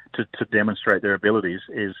way to demonstrate their abilities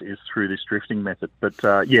is through this drifting method. But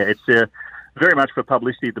it's very much for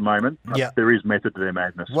publicity at the moment. But there is method to their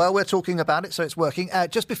madness. Well, we're talking about it, so it's working.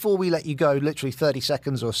 Just before we let you go, literally 30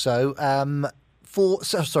 seconds or so,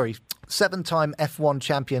 seven-time F1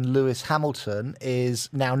 champion Lewis Hamilton is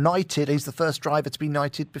now knighted. He's the first driver to be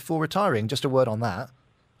knighted before retiring. Just a word on that.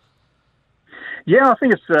 Yeah, I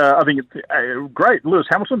think it's great. Lewis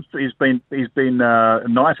Hamilton, he's been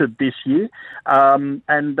knighted this year, and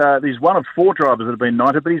he's one of 4 drivers that have been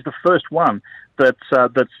knighted, but he's the first one that's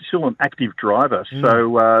still an active driver.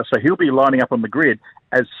 So he'll be lining up on the grid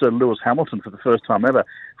as Sir Lewis Hamilton for the first time ever.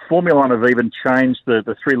 Formula One have even changed the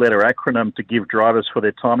 3-letter acronym to give drivers for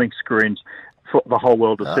their timing screens for the whole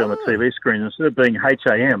world to see on the TV screen. Instead of being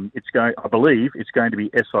HAM, I believe it's going to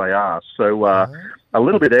be SIR. So a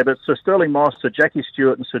little bit there, but Sir Sterling Moss, Sir Jackie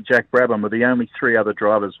Stewart and Sir Jack Brabham are the only 3 other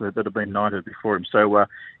drivers that have been knighted before him. So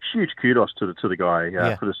huge kudos to the guy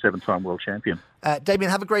for the 7-time world champion.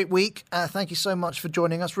 Damien, have a great week. Thank you so much for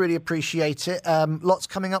joining us. Really appreciate it. Lots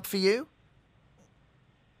coming up for you?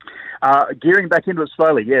 Gearing back into it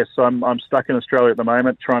slowly, yes. I'm stuck in Australia at the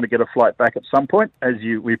moment, trying to get a flight back at some point. As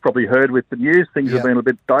we've probably heard with the news, things have been a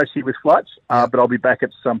bit dicey with flights, but I'll be back at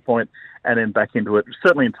some point and then back into it,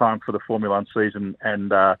 certainly in time for the Formula One season and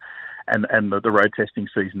the road testing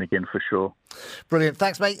season again for sure. Brilliant.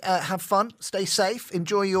 Thanks, mate. Have fun. Stay safe.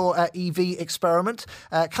 Enjoy your EV experiment.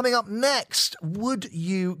 Coming up next, would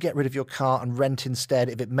you get rid of your car and rent instead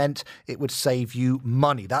if it meant it would save you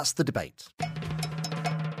money? That's the debate.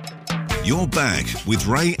 You're back with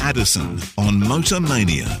Ray Addison on Motor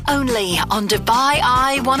Mania. Only on Dubai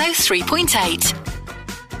Eye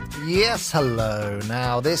 103.8. Yes, hello.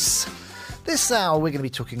 Now, this This hour, we're going to be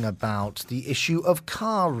talking about the issue of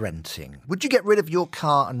car renting. Would you get rid of your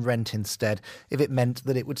car and rent instead if it meant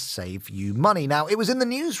that it would save you money? Now, it was in the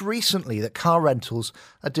news recently that car rentals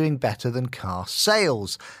are doing better than car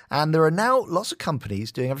sales. And there are now lots of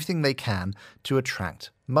companies doing everything they can to attract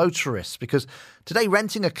motorists, because today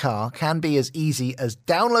renting a car can be as easy as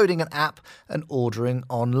downloading an app and ordering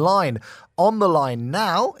online. On the line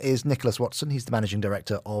now is Nicholas Watson. He's the managing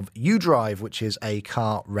director of UDrive, which is a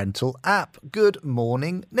car rental app. Good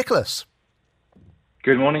morning, Nicholas.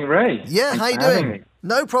 Good morning, Ray. Yeah, Thanks how you for having doing? me.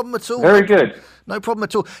 No problem at all. Very good. No problem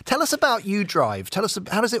at all. Tell us about UDrive. Tell us,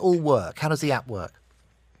 how does it all work? How does the app work?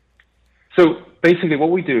 So basically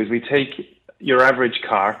what we do is we take your average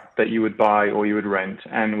car that you would buy or you would rent,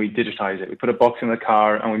 and we digitize it. We put a box in the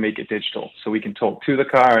car and we make it digital, so we can talk to the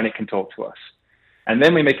car and it can talk to us. And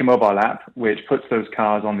then we make a mobile app which puts those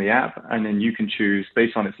cars on the app, and then you can choose,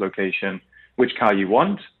 based on its location, which car you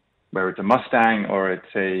want, whether it's a Mustang or it's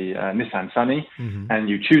a Nissan Sunny. And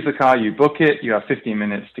you choose the car, you book it, you have 15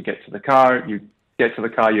 minutes to get to the car. You get to the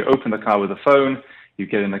car, you open the car with a phone, you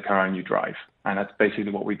get in the car and you drive. And that's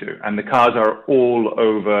basically what we do. And the cars are all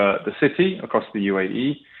over the city, across the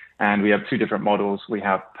UAE. And we have two different models. We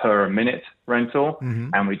have per minute rental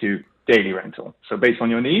and we do daily rental. So based on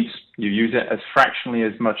your needs, you use it as fractionally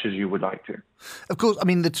as much as you would like to. Of course, I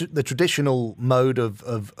mean, the traditional mode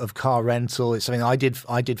of car rental is something I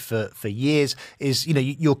did for years. Is, you know,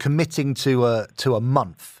 you're committing to a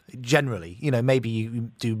month generally. You know, maybe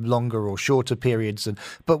you do longer or shorter periods,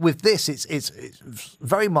 but with this, it's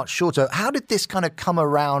very much shorter. How did this kind of come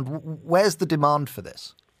around? Where's the demand for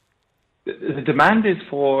this? The demand is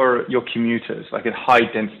for your commuters, like in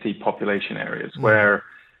high density population areas where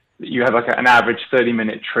you have like an average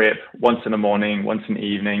 30-minute trip, once in the morning, once in the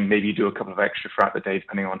evening. Maybe you do a couple of extra throughout the day,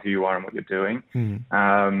 depending on who you are and what you're doing.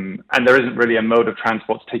 And there isn't really a mode of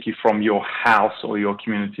transport to take you from your house or your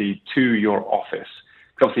community to your office.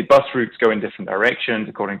 Because obviously bus routes go in different directions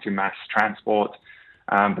according to mass transport,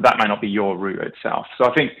 but that might not be your route itself. So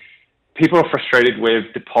I think people are frustrated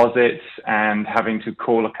with deposits and having to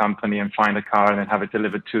call a company and find a car and then have it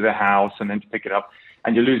delivered to their house and then to pick it up.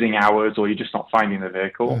 And you're losing hours, or you're just not finding the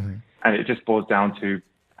vehicle. And it just boils down to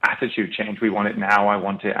attitude change. We want it now. I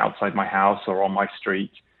want it outside my house or on my street.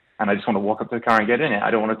 And I just want to walk up to the car and get in it. I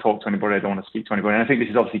don't want to talk to anybody. I don't want to speak to anybody. And I think this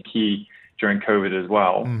is obviously key during COVID as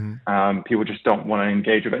well. People just don't want to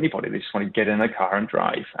engage with anybody. They just want to get in the car and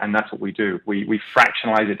drive. And that's what we do. We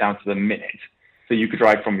fractionalize it down to the minute. So you could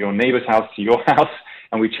drive from your neighbor's house to your house,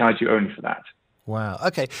 and we charge you only for that. Wow.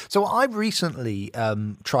 Okay. So I've recently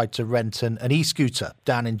tried to rent an e-scooter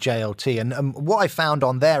down in JLT. And what I found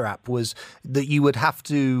on their app was that you would have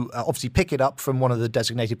to obviously pick it up from one of the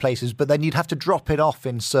designated places, but then you'd have to drop it off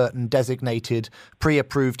in certain designated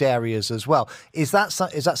pre-approved areas as well. Is that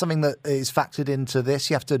something that is factored into this?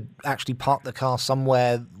 You have to actually park the car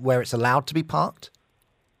somewhere where it's allowed to be parked?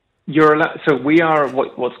 You're allowed, so we are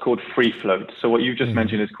what's called free float. So what you just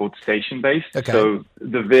mentioned is called station-based. Okay. So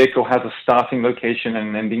the vehicle has a starting location and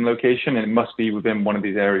an ending location, and it must be within one of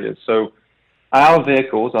these areas. So our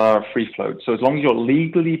vehicles are free float. So as long as you're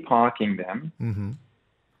legally parking them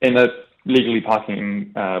in a legally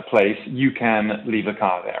parking place, you can leave the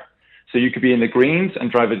car there. So you could be in the greens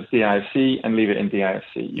and drive it to DIFC and leave it in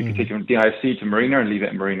DIFC. You can take it from DIFC to Marina and leave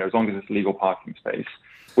it in Marina, as long as it's legal parking space.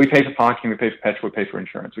 We pay for parking, we pay for petrol, we pay for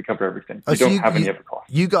insurance. We cover everything. We don't have any other costs.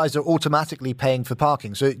 You guys are automatically paying for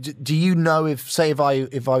parking. So do you know if I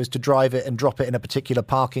was to drive it and drop it in a particular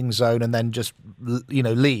parking zone and then just,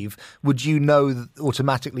 leave, would you know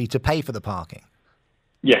automatically to pay for the parking?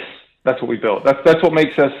 Yes, that's what we built. That's what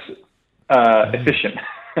makes us efficient.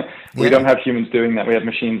 We don't have humans doing that. We have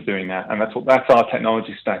machines doing that. And that's our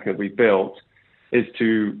technology stack that we built, is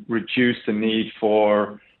to reduce the need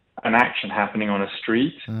for an action happening on a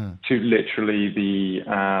street to literally the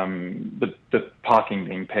parking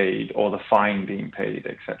being paid or the fine being paid,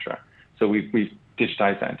 etc. So we've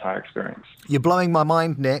digitized that entire experience. You're blowing my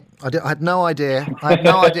mind, Nick. I had no idea.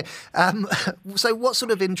 So what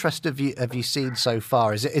sort of interest have you seen so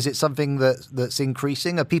far? Is it something that's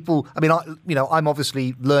increasing? Are people? I mean, I'm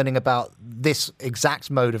obviously learning about this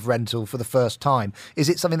exact mode of rental for the first time. Is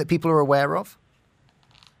it something that people are aware of?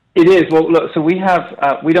 It is. Well, look, so we have,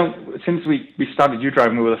 since we started UDrive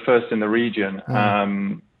and we were the first in the region,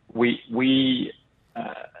 we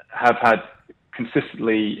have had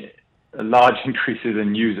consistently large increases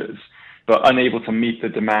in users, but unable to meet the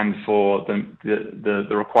demand for the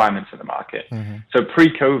requirements of the market. So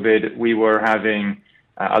pre-COVID, we were having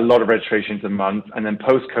a lot of registrations a month, and then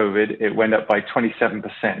post-COVID, it went up by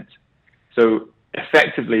 27%. So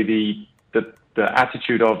effectively, the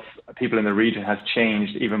attitude of people in the region has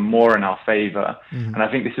changed even more in our favor. Mm-hmm. And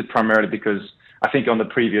I think this is primarily because I think on the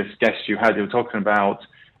previous guest you had, you were talking about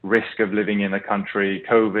risk of living in the country,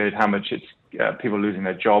 COVID, how much it's people losing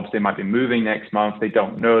their jobs. They might be moving next month. They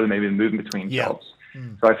don't know. They may be moving between jobs.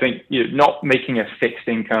 Mm. So I think not making a fixed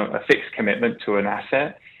income, a fixed commitment to an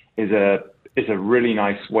asset is a really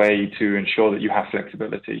nice way to ensure that you have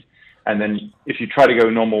flexibility. And then if you try to go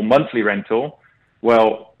normal monthly rental,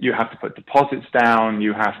 well, you have to put deposits down.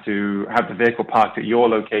 You have to have the vehicle parked at your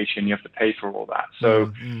location. You have to pay for all that.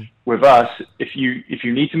 So with us, if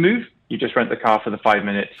you need to move, you just rent the car for the 5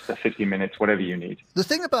 minutes, the 50 minutes, whatever you need. The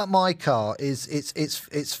thing about my car is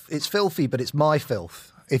it's filthy, but it's my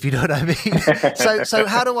filth, if you know what I mean. So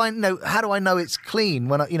how do I know it's clean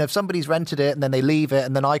when if somebody's rented it and then they leave it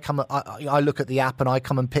and then I look at the app and I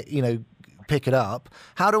come and pick it up.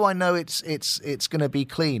 How do I know it's going to be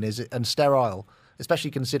clean? Is it and sterile,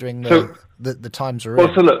 especially considering the times are in?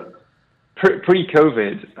 Well, so look.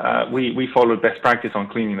 Pre-COVID, we followed best practice on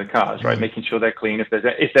cleaning the cars, right? Making sure they're clean. If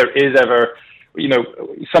there is ever,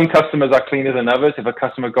 some customers are cleaner than others. If a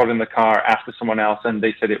customer got in the car after someone else and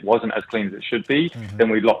they said it wasn't as clean as it should be, then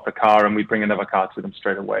we lock the car and we bring another car to them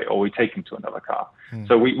straight away, or we take them to another car.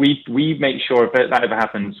 So we make sure if that ever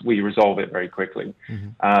happens, we resolve it very quickly.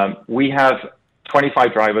 We have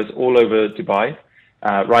 25 drivers all over Dubai,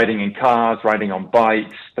 riding in cars, riding on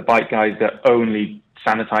bikes. The bike guys that only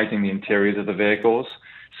sanitizing the interiors of the vehicles.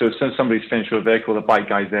 So as soon as somebody's finished with a vehicle, the bike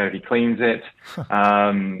guy's there, he cleans it.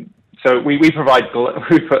 So we provide,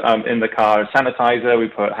 we put in the car sanitizer, we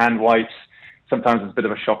put hand wipes. Sometimes it's a bit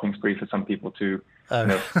of a shopping spree for some people to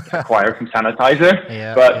acquire some sanitizer.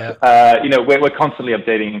 We're constantly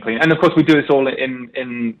updating and cleaning. And of course, we do this all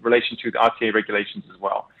in relation to the RTA regulations as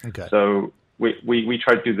well. Okay. So we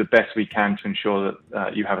try to do the best we can to ensure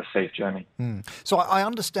that you have a safe journey. So I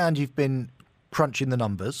understand you've been crunching the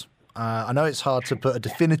numbers. I know it's hard to put a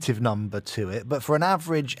definitive number to it, but for an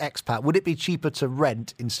average expat, would it be cheaper to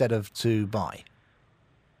rent instead of to buy?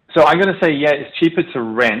 So I'm going to say, yeah, it's cheaper to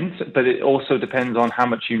rent, but it also depends on how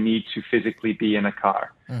much you need to physically be in a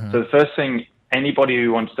car. So the first thing anybody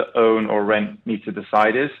who wants to own or rent needs to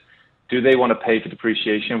decide is, do they want to pay for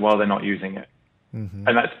depreciation while they're not using it? And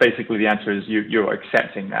that's basically the answer is you're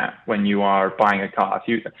accepting that when you are buying a car. I'll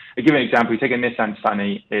give you an example. You take a Nissan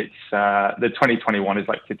Sunny, it's the 2021 is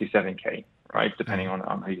like 57K, right? Depending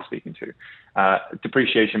on who you're speaking to.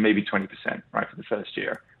 Depreciation maybe 20%, right, for the first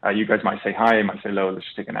year. You guys might say high, you might say low, let's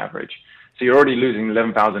just take an average. So you're already losing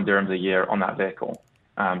 11,000 dirhams a year on that vehicle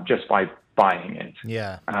just by buying it.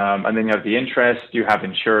 Yeah. And then you have the interest, you have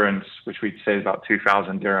insurance, which we'd say is about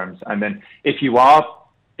 2,000 dirhams. And then if you are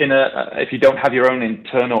if you don't have your own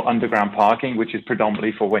internal underground parking, which is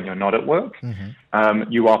predominantly for when you're not at work,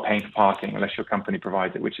 you are paying for parking unless your company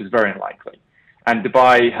provides it, which is very unlikely. And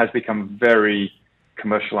Dubai has become very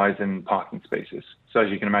commercialized in parking spaces. So as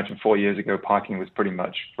you can imagine, 4 years ago, parking was pretty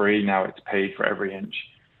much free. Now it's paid for every inch,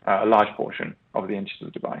 a large portion of the inches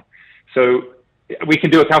of Dubai. So we can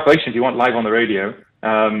do a calculation if you want live on the radio.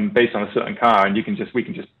 Based on a certain car, and we can just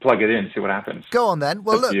plug it in, see what happens. Go on then.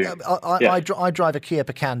 Well, look, I drive a Kia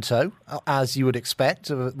Picanto, as you would expect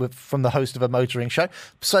from the host of a motoring show.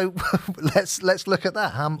 So let's look at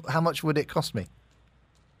that. How much would it cost me?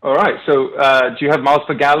 All right. So do you have miles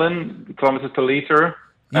per gallon, kilometers per liter?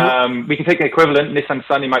 We can take the equivalent. Nissan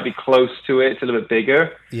Sunny might be close to it. It's a little bit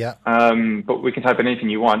bigger. Yeah. But we can type in anything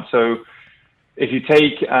you want. So if you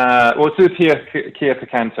take, let's do Kia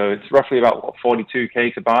Picanto. It's roughly about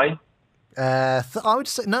 42K to buy. I would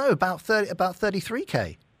say no, about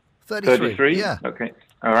 33K. 33. Yeah. Okay.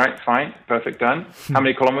 All right. Fine. Perfect. Done. How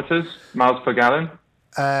many kilometers? Miles per gallon?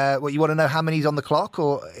 You want to know how many's on the clock,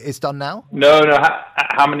 or it's done now? No.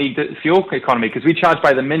 How many fuel economy? Because we charge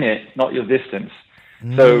by the minute, not your distance.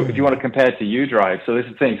 So if you want to compare to UDrive, so this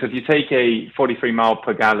is the thing. So if you take a 43 mile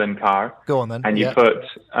per gallon car, go on then, and you put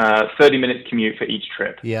 30-minute commute for each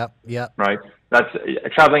trip. Yeah. Right. That's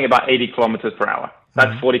traveling about 80 kilometers per hour.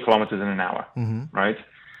 That's 40 kilometers in an hour. Right.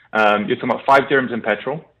 You're talking about 5 dirhams in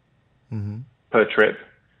petrol per trip,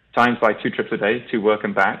 times by 2 trips a day, to work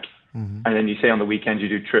and back. And then you say on the weekend you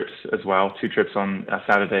do trips as well, 2 trips on a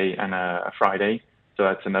Saturday and a Friday. So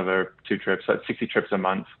that's another 2 trips. So that's 60 trips a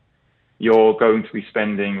month. You're going to be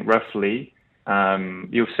spending roughly,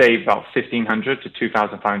 you'll save about 1,500 to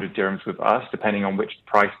 2,500 dirhams with us, depending on which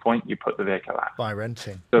price point you put the vehicle at. By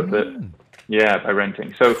renting. So by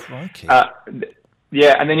renting. So, and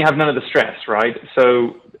then you have none of the stress, right?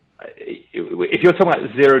 So if you're talking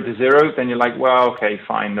about 0 to 0, then you're like, well, okay,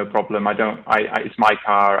 fine, no problem. It's my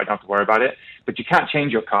car. I don't have to worry about it. But you can't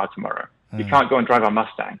change your car tomorrow. You can't go and drive a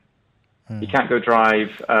Mustang. You can't go drive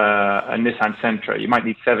a Nissan Sentra. You might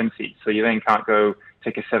need 7 seats, so you then can't go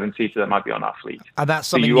take a 7-seater that might be on our fleet. And that's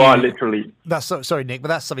something so you are literally. Sorry, Nick, but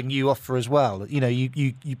that's something you offer as well. You know,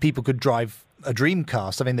 you people could drive a dream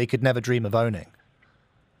car, something they could never dream of owning.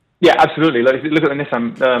 Yeah, absolutely. Like, if you look at the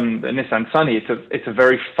Nissan Sunny, it's a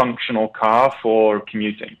very functional car for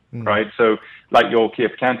commuting, right? So, like your Kia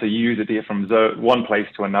Picanto, you use it from one place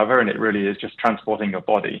to another, and it really is just transporting your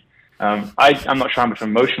body. I'm not sure how much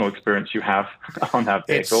emotional experience you have on that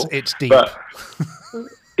vehicle. It's deep. But,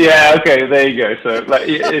 yeah, okay, there you go. So, like,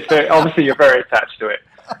 obviously you're very attached to it.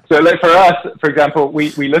 So, like for us, for example,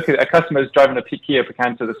 we look at a customer's driving a Kia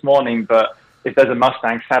Picanto this morning, but if there's a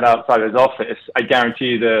Mustang sat outside his office, I guarantee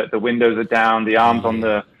you the windows are down, the arms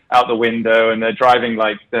out the window, and they're driving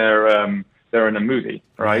like they're in a movie,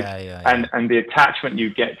 right? Yeah. And the attachment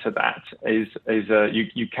you get to that is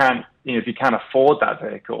you can't, if you can't afford that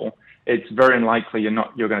vehicle, it's very unlikely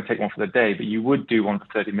you're going to take one for the day, but you would do one for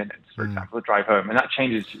 30 minutes, for example, to drive home, and that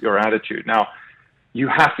changes your attitude. Now, you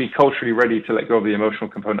have to be culturally ready to let go of the emotional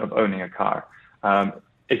component of owning a car.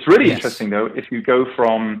 It's really interesting though if you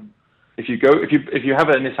have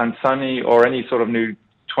a Nissan Sunny or any sort of new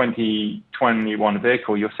 2021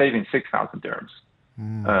 vehicle, you're saving 6,000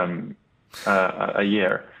 dirhams a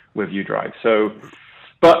year with UDrive. So,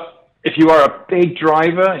 but if you are a big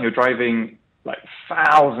driver and you're driving like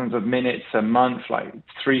thousands of minutes a month, like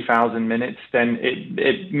 3,000 minutes, then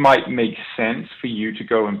it might make sense for you to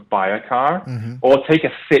go and buy a car or take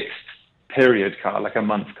a fixed period car, like a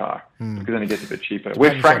month car, because then it gets a bit cheaper.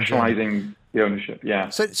 We're fractionalizing the ownership, yeah.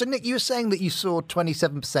 So Nick, you were saying that you saw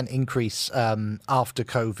 27% increase after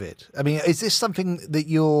COVID. I mean, is this something that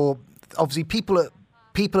obviously people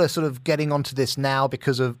are sort of getting onto this now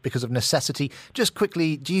because of necessity? Just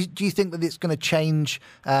quickly, do you think that it's going to change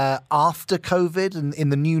after COVID and in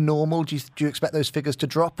the new normal? Do you expect those figures to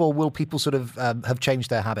drop, or will people sort of have changed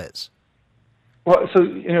their habits? Well, so,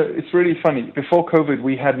 it's really funny. Before COVID,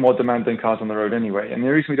 we had more demand than cars on the road anyway. And the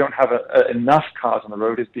reason we don't have enough cars on the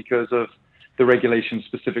road is because of the regulations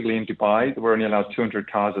specifically in Dubai. We're only allowed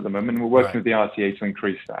 200 cars at the moment. And we're working with the RTA to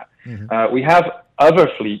increase that. We have other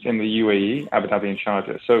fleet in the UAE, Abu Dhabi and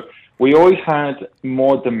Sharjah. So we always had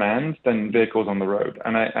more demand than vehicles on the road.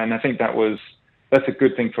 And I think that's a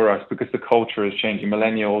good thing for us because the culture is changing.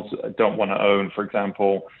 Millennials don't want to own, for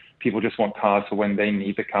example. People just want cars for when they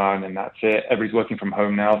need the car, and then that's it. Everybody's working from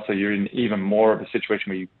home now, so you're in even more of a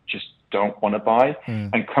situation where you just don't want to buy.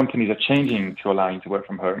 And companies are changing to allow you to work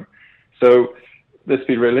from home. So let's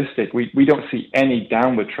be realistic. We don't see any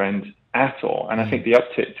downward trend at all. And I think the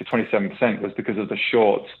uptick to 27% was because of the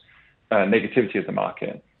short negativity of the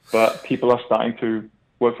market. But people are starting to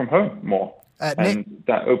work from home more. And Nick,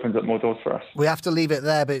 that opens up more doors for us. We have to leave it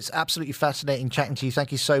there, but it's absolutely fascinating chatting to you.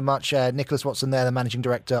 Thank you so much. Nicholas Watson there, the Managing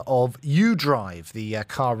Director of UDrive, the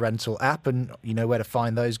car rental app. And you know where to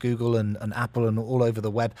find those, Google and Apple and all over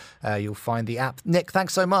the web. You'll find the app. Nick,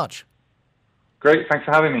 thanks so much. Great, thanks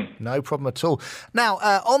for having me. No problem at all. Now,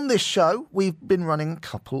 on this show, we've been running a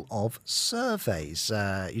couple of surveys.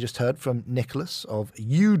 You just heard from Nicholas of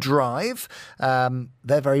UDrive.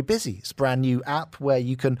 They're very busy. It's a brand new app where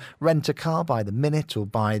you can rent a car by the minute or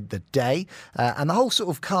by the day. And the whole sort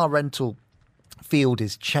of car rental field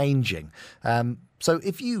is changing. So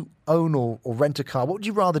if you own or rent a car, what would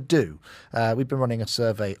you rather do? We've been running a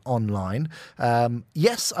survey online.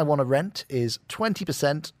 Yes, I want to rent is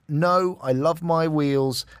 20%. No, I love my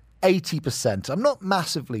wheels, 80%. I'm not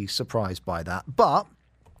massively surprised by that, but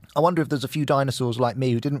I wonder if there's a few dinosaurs like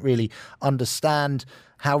me who didn't really understand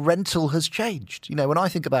how rental has changed. When I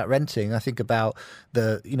think about renting, I think about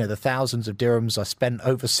the thousands of dirhams I spent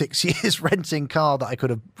over 6 years renting car that I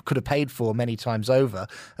could have paid for many times over.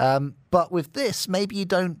 But with this, maybe you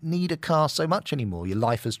don't need a car so much anymore. Your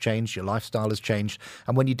life has changed, your lifestyle has changed.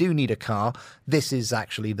 And when you do need a car, this is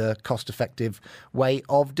actually the cost-effective way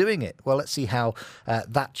of doing it. Well, let's see how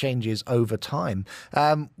that changes over time.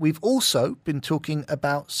 We've also been talking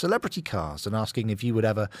about celebrity cars and asking if you would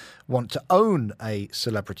ever want to own a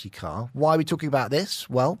celebrity car. Why are we talking about this?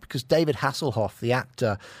 Well, because David Hasselhoff, the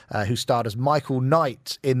actor who starred as Michael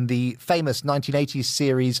Knight in the famous 1980s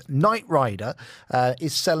series Knight Rider,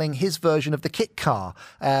 is selling his version of the Kit Car.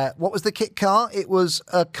 What was the Kit Car? It was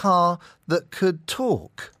a car that could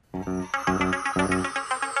talk.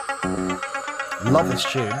 Love this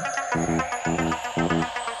tune.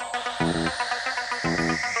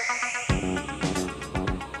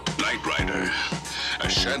 Knight Rider, a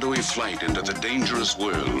shadowy flight into the dangerous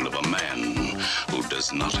world of a man who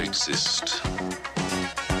does not exist.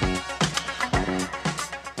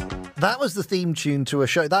 That was the theme tune to a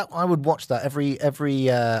show that I would watch that every.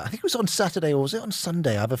 I think it was on Saturday, or was it on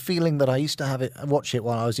Sunday? I have a feeling that I used to watch it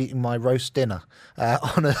while I was eating my roast dinner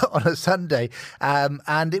on a Sunday,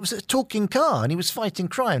 and it was a talking car, and he was fighting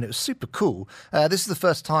crime. It was super cool. This is the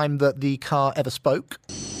first time that the car ever spoke.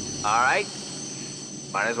 All right,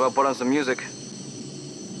 might as well put on some music.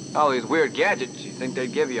 All these weird gadgets, you think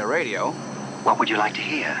they'd give you a radio? What would you like to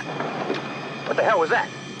hear? What the hell was that?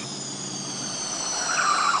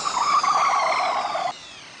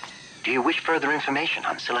 Do you wish further information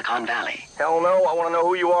on Silicon Valley? Hell no, I want to know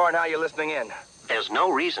who you are and how you're listening in. There's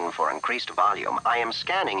no reason for increased volume. I am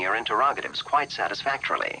scanning your interrogatives quite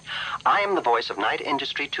satisfactorily. I am the voice of Night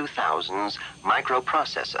Industry 2000's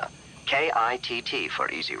microprocessor, KITT for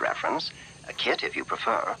easy reference, a KIT if you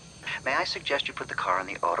prefer. May I suggest you put the car in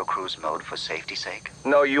the auto cruise mode for safety's sake?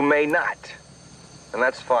 No, you may not. And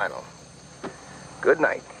that's final. Good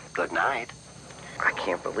night. Good night. I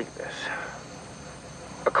can't believe this.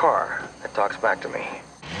 A car that talks back to me.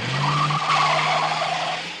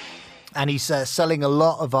 And he's selling a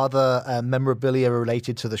lot of other memorabilia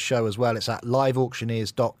related to the show as well. It's at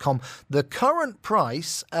liveauctioneers.com. The current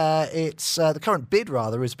price, the current bid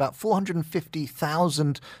rather, is about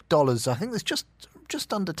 $450,000. I think there's just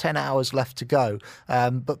under 10 hours left to go.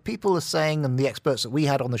 But people are saying, and the experts that we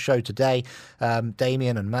had on the show today,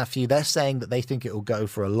 Damien and Matthew, they're saying that they think it will go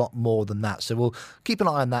for a lot more than that. So we'll keep an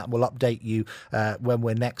eye on that and we'll update you when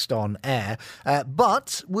we're next on air.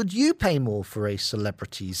 But would you pay more for a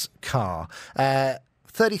celebrity's car?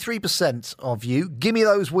 33% of you, give me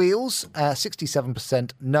those wheels.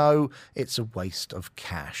 67%, no, it's a waste of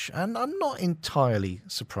cash. And I'm not entirely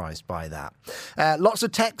surprised by that. Lots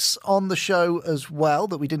of texts on the show as well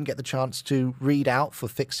that we didn't get the chance to read out for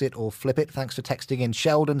Fix It or Flip It. Thanks for texting in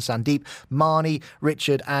Sheldon, Sandeep, Marnie,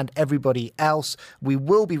 Richard, and everybody else. We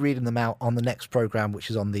will be reading them out on the next programme, which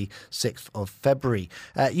is on the 6th of February.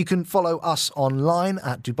 You can follow us online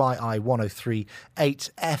at Dubai Eye 103.8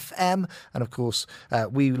 FM. And of course,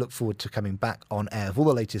 we look forward to coming back on air with all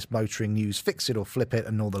the latest motoring news, Fix It or Flip It,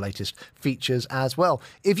 and all the latest features as well.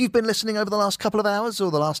 If you've been listening over the last couple of hours or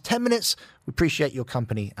the last 10 minutes, we appreciate your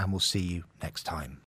company and we'll see you next time.